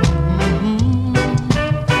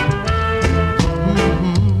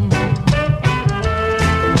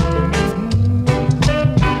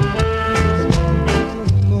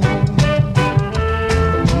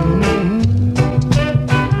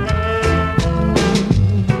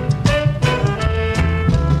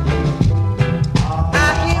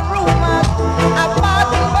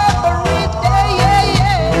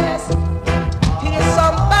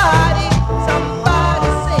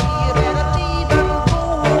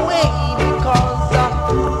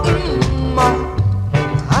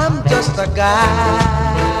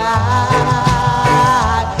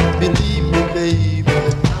 Believe me, baby,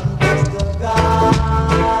 I'm just a guy.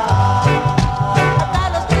 I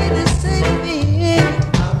gotta say the same thing.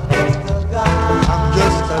 I'm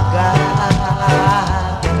just a guy.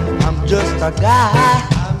 I'm just a guy. I'm just a guy.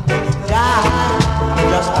 I'm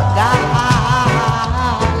just a guy.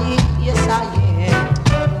 Yes, I am.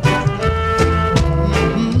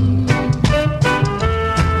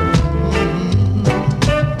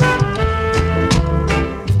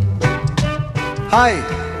 Hi,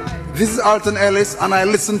 this is Alton Ellis and I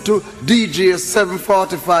listen to DJ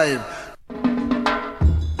 745.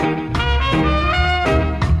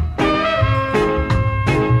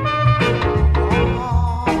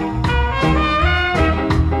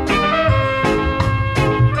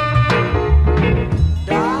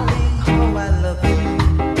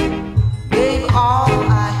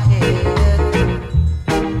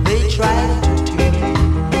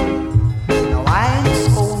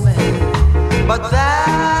 But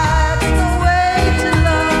that's the way to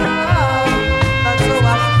love. That's how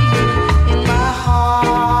I feel in my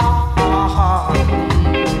heart.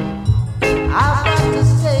 I've got to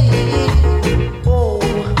say, oh,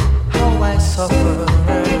 how I suffer,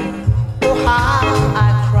 oh, how I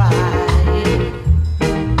cry.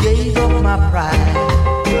 Gave up my pride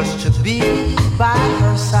just to be by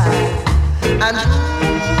her side. And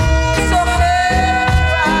so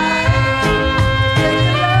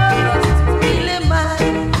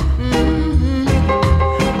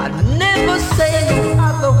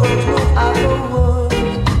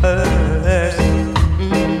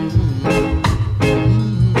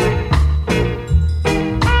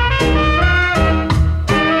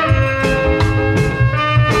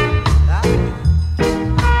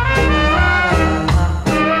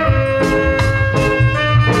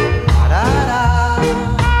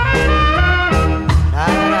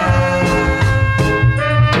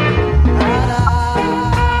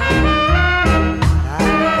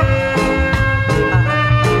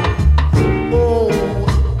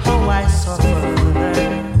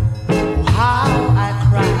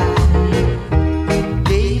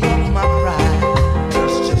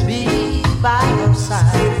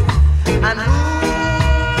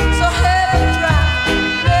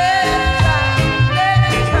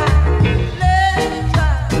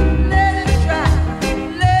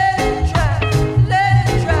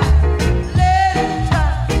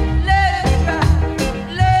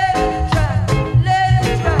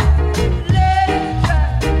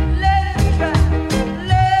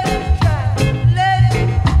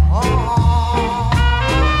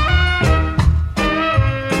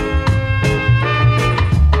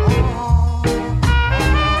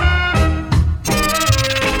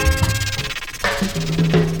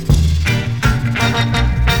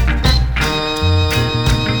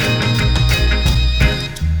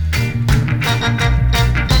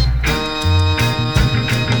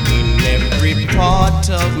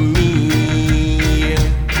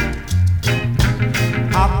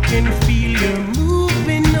can feel you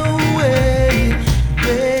moving away,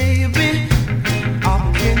 baby. I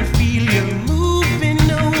can feel you moving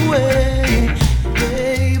away,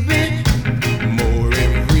 baby. More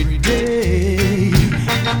every day.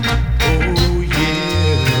 Oh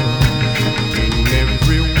yeah, in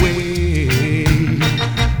every way.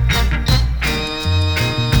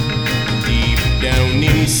 Deep down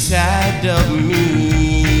inside of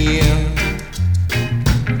me,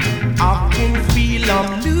 I can feel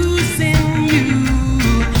I'm losing you,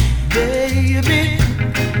 baby.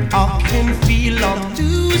 I can feel I'm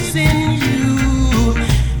losing you,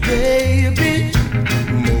 baby.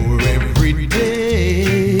 More every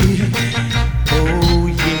day. Oh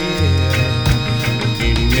yeah,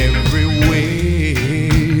 in every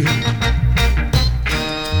way.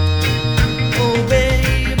 Oh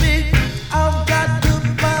baby, I've got the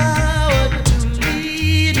power to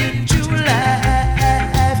lead you to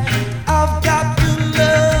life. I've got the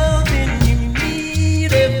loving you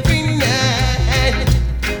need every night.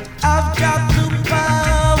 I've got the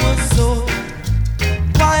power, so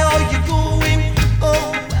why are you going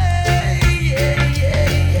away? Yeah, yeah,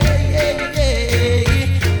 yeah, yeah, yeah.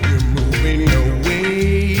 You're moving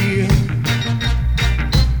away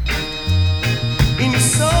in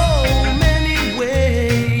so many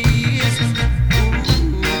ways.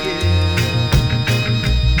 Ooh, yeah.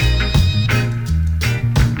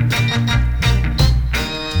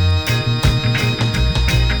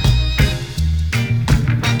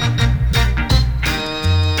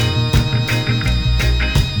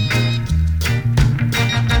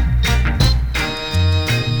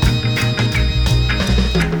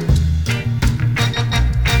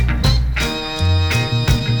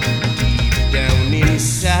 Deep down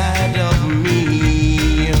inside of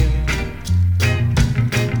me,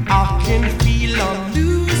 I can feel I'm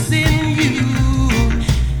losing you,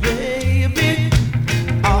 baby.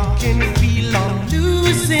 I can feel I'm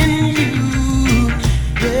losing you,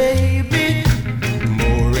 baby.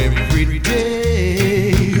 More every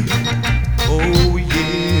day. Oh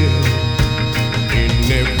yeah, in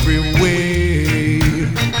every way.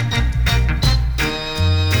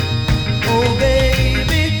 Oh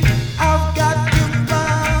baby, I've got the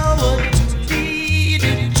power to lead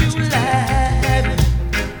you to life.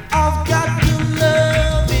 I've got the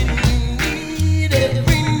loving you need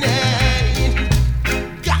every night.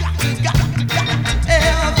 Got to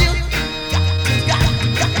have you.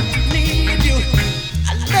 Got to need you.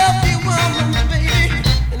 I love you, woman, baby,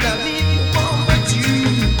 and I need you, one but you.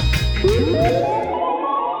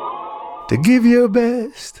 To give your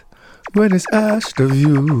best when it's asked of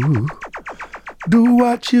you. Do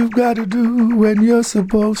what you've got to do when you're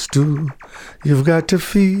supposed to. You've got to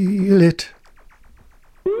feel it.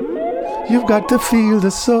 You've got to feel the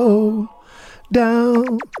soul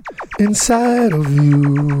down inside of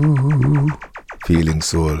you. Feeling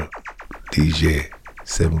soul, DJ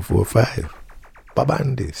 745.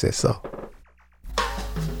 Babandi says so.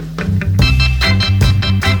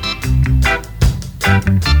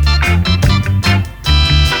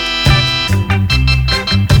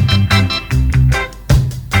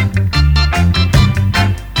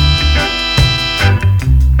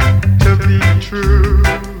 To be true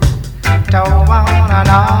to one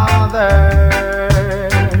another,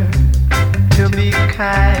 to be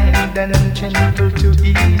kind and gentle to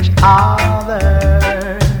each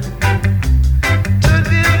other, to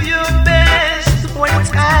give your best when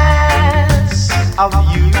it's asked of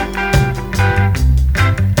you,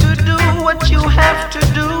 to do what you have to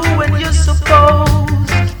do when you're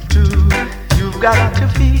supposed to. You've got to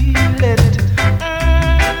feel it.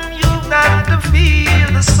 You've got to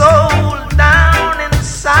feel the soul down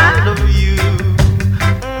inside of you.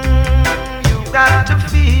 You've got to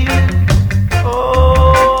feel it. Oh.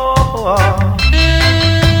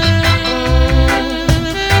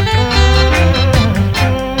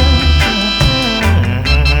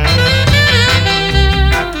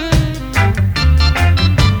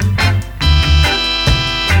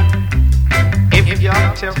 If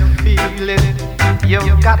you're to feel it,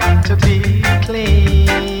 you've got to be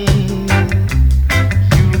clean.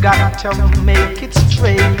 You got to make it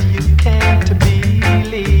straight. You can't be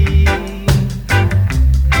lean.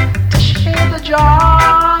 To share the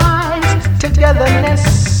joys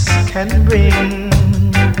togetherness can bring.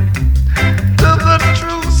 To the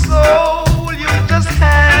true soul, you just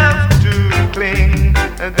have to cling,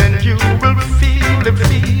 and then you will feel it,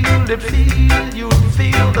 feel it, feel. You'll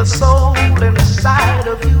feel the soul inside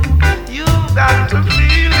of you. You've got to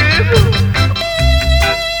feel it.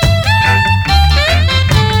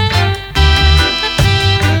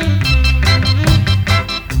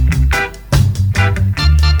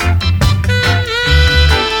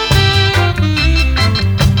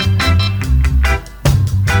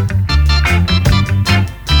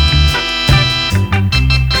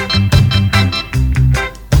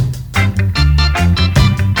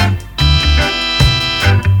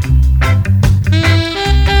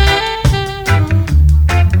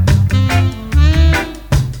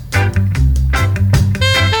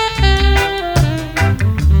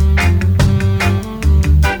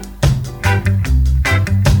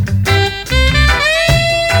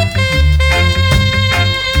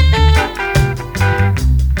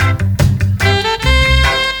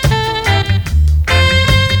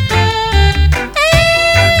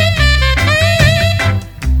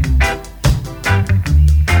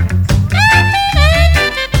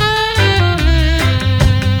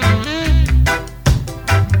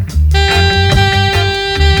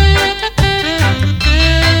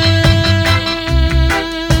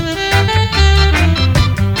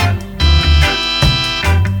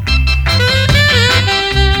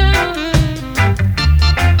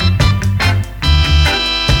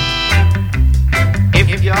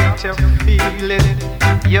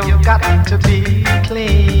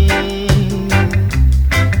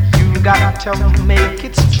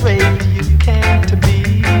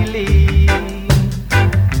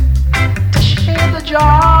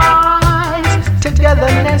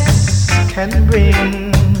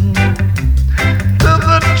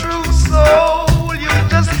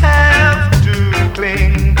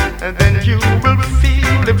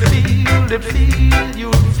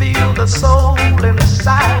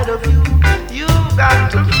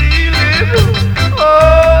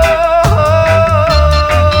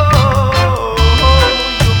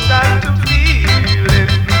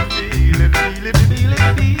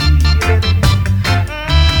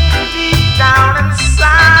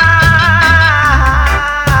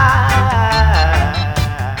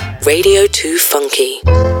 Radio2Funky.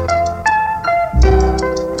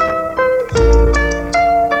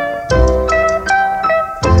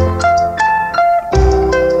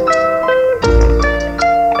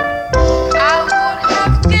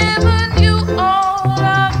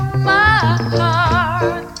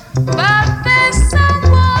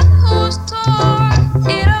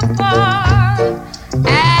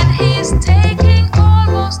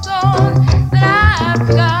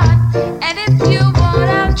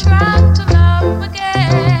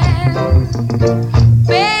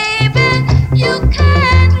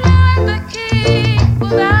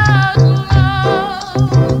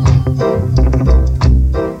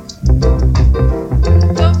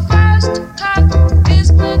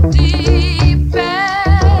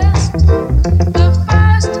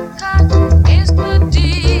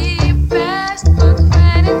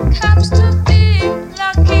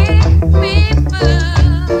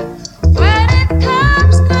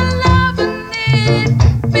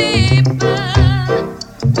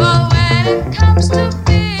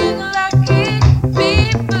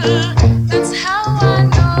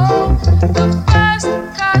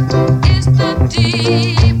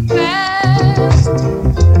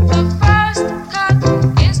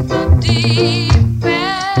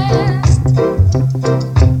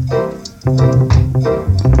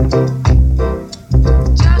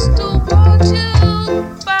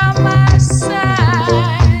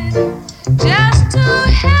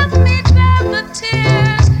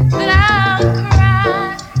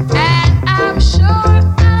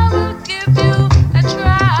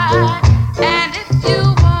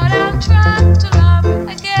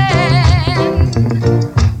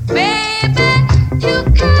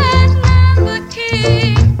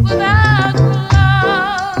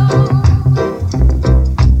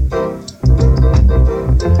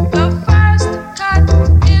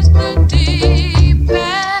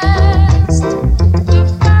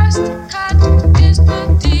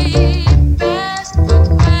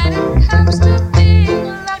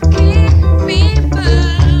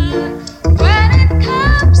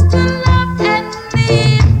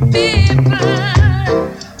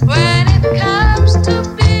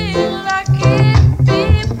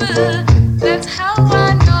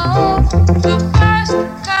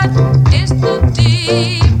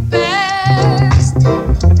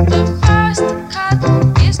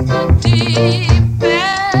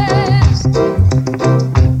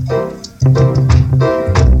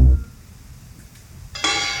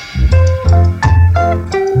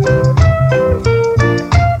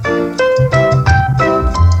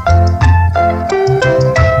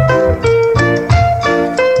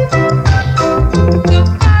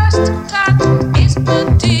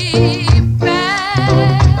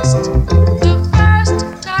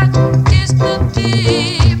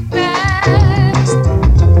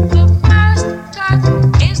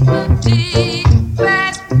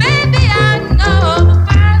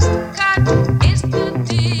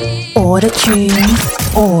 All the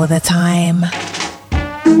tunes, all the time.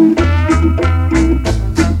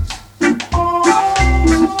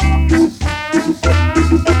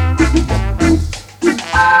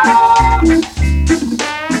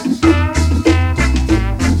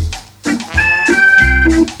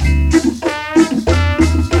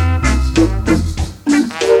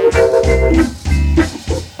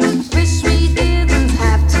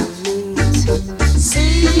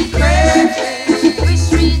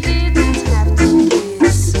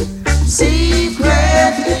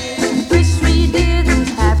 Secretly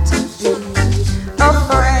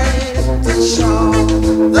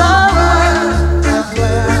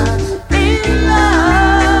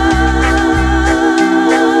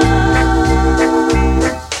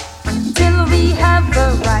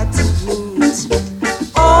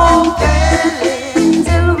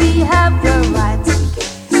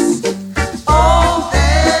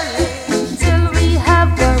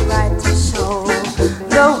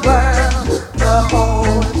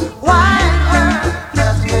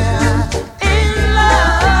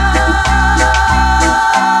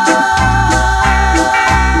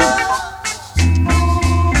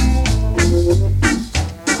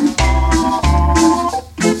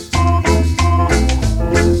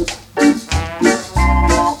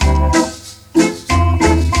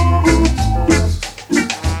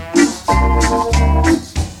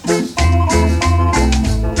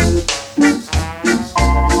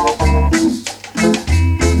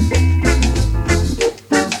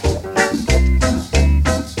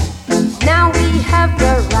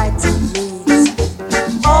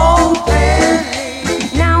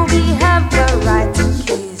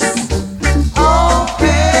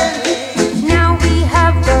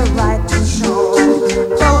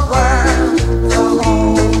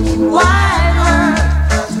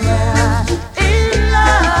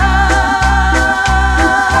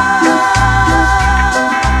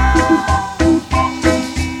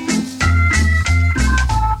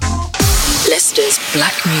Leicester's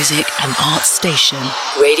black music and art station,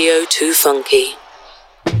 Radio2Funky.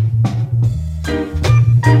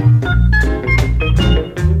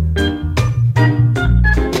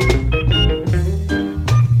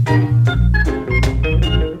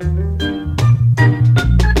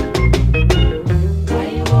 Why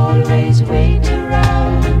you always wait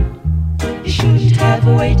around? You shouldn't have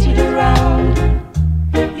waited around.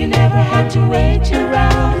 You never had to wait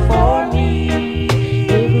around for me.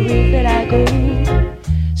 Everywhere that I go,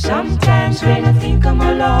 sometimes when I think I'm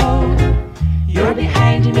alone, you're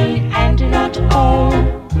behind me and not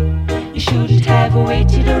home. You shouldn't have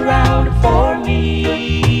waited around for me.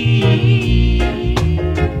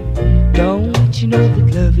 Don't you know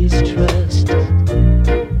that love is trust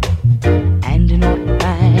and not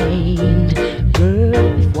blind?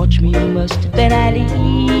 Girl, if watch me you must, then I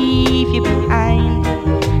leave you behind.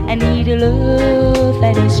 I need a love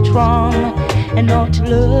that is strong and not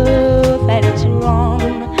love that is wrong.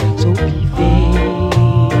 So be fair.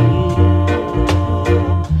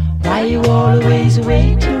 Why you always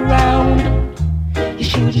wait around? You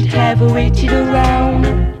shouldn't have waited around.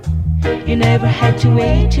 You never had to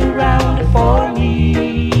wait around.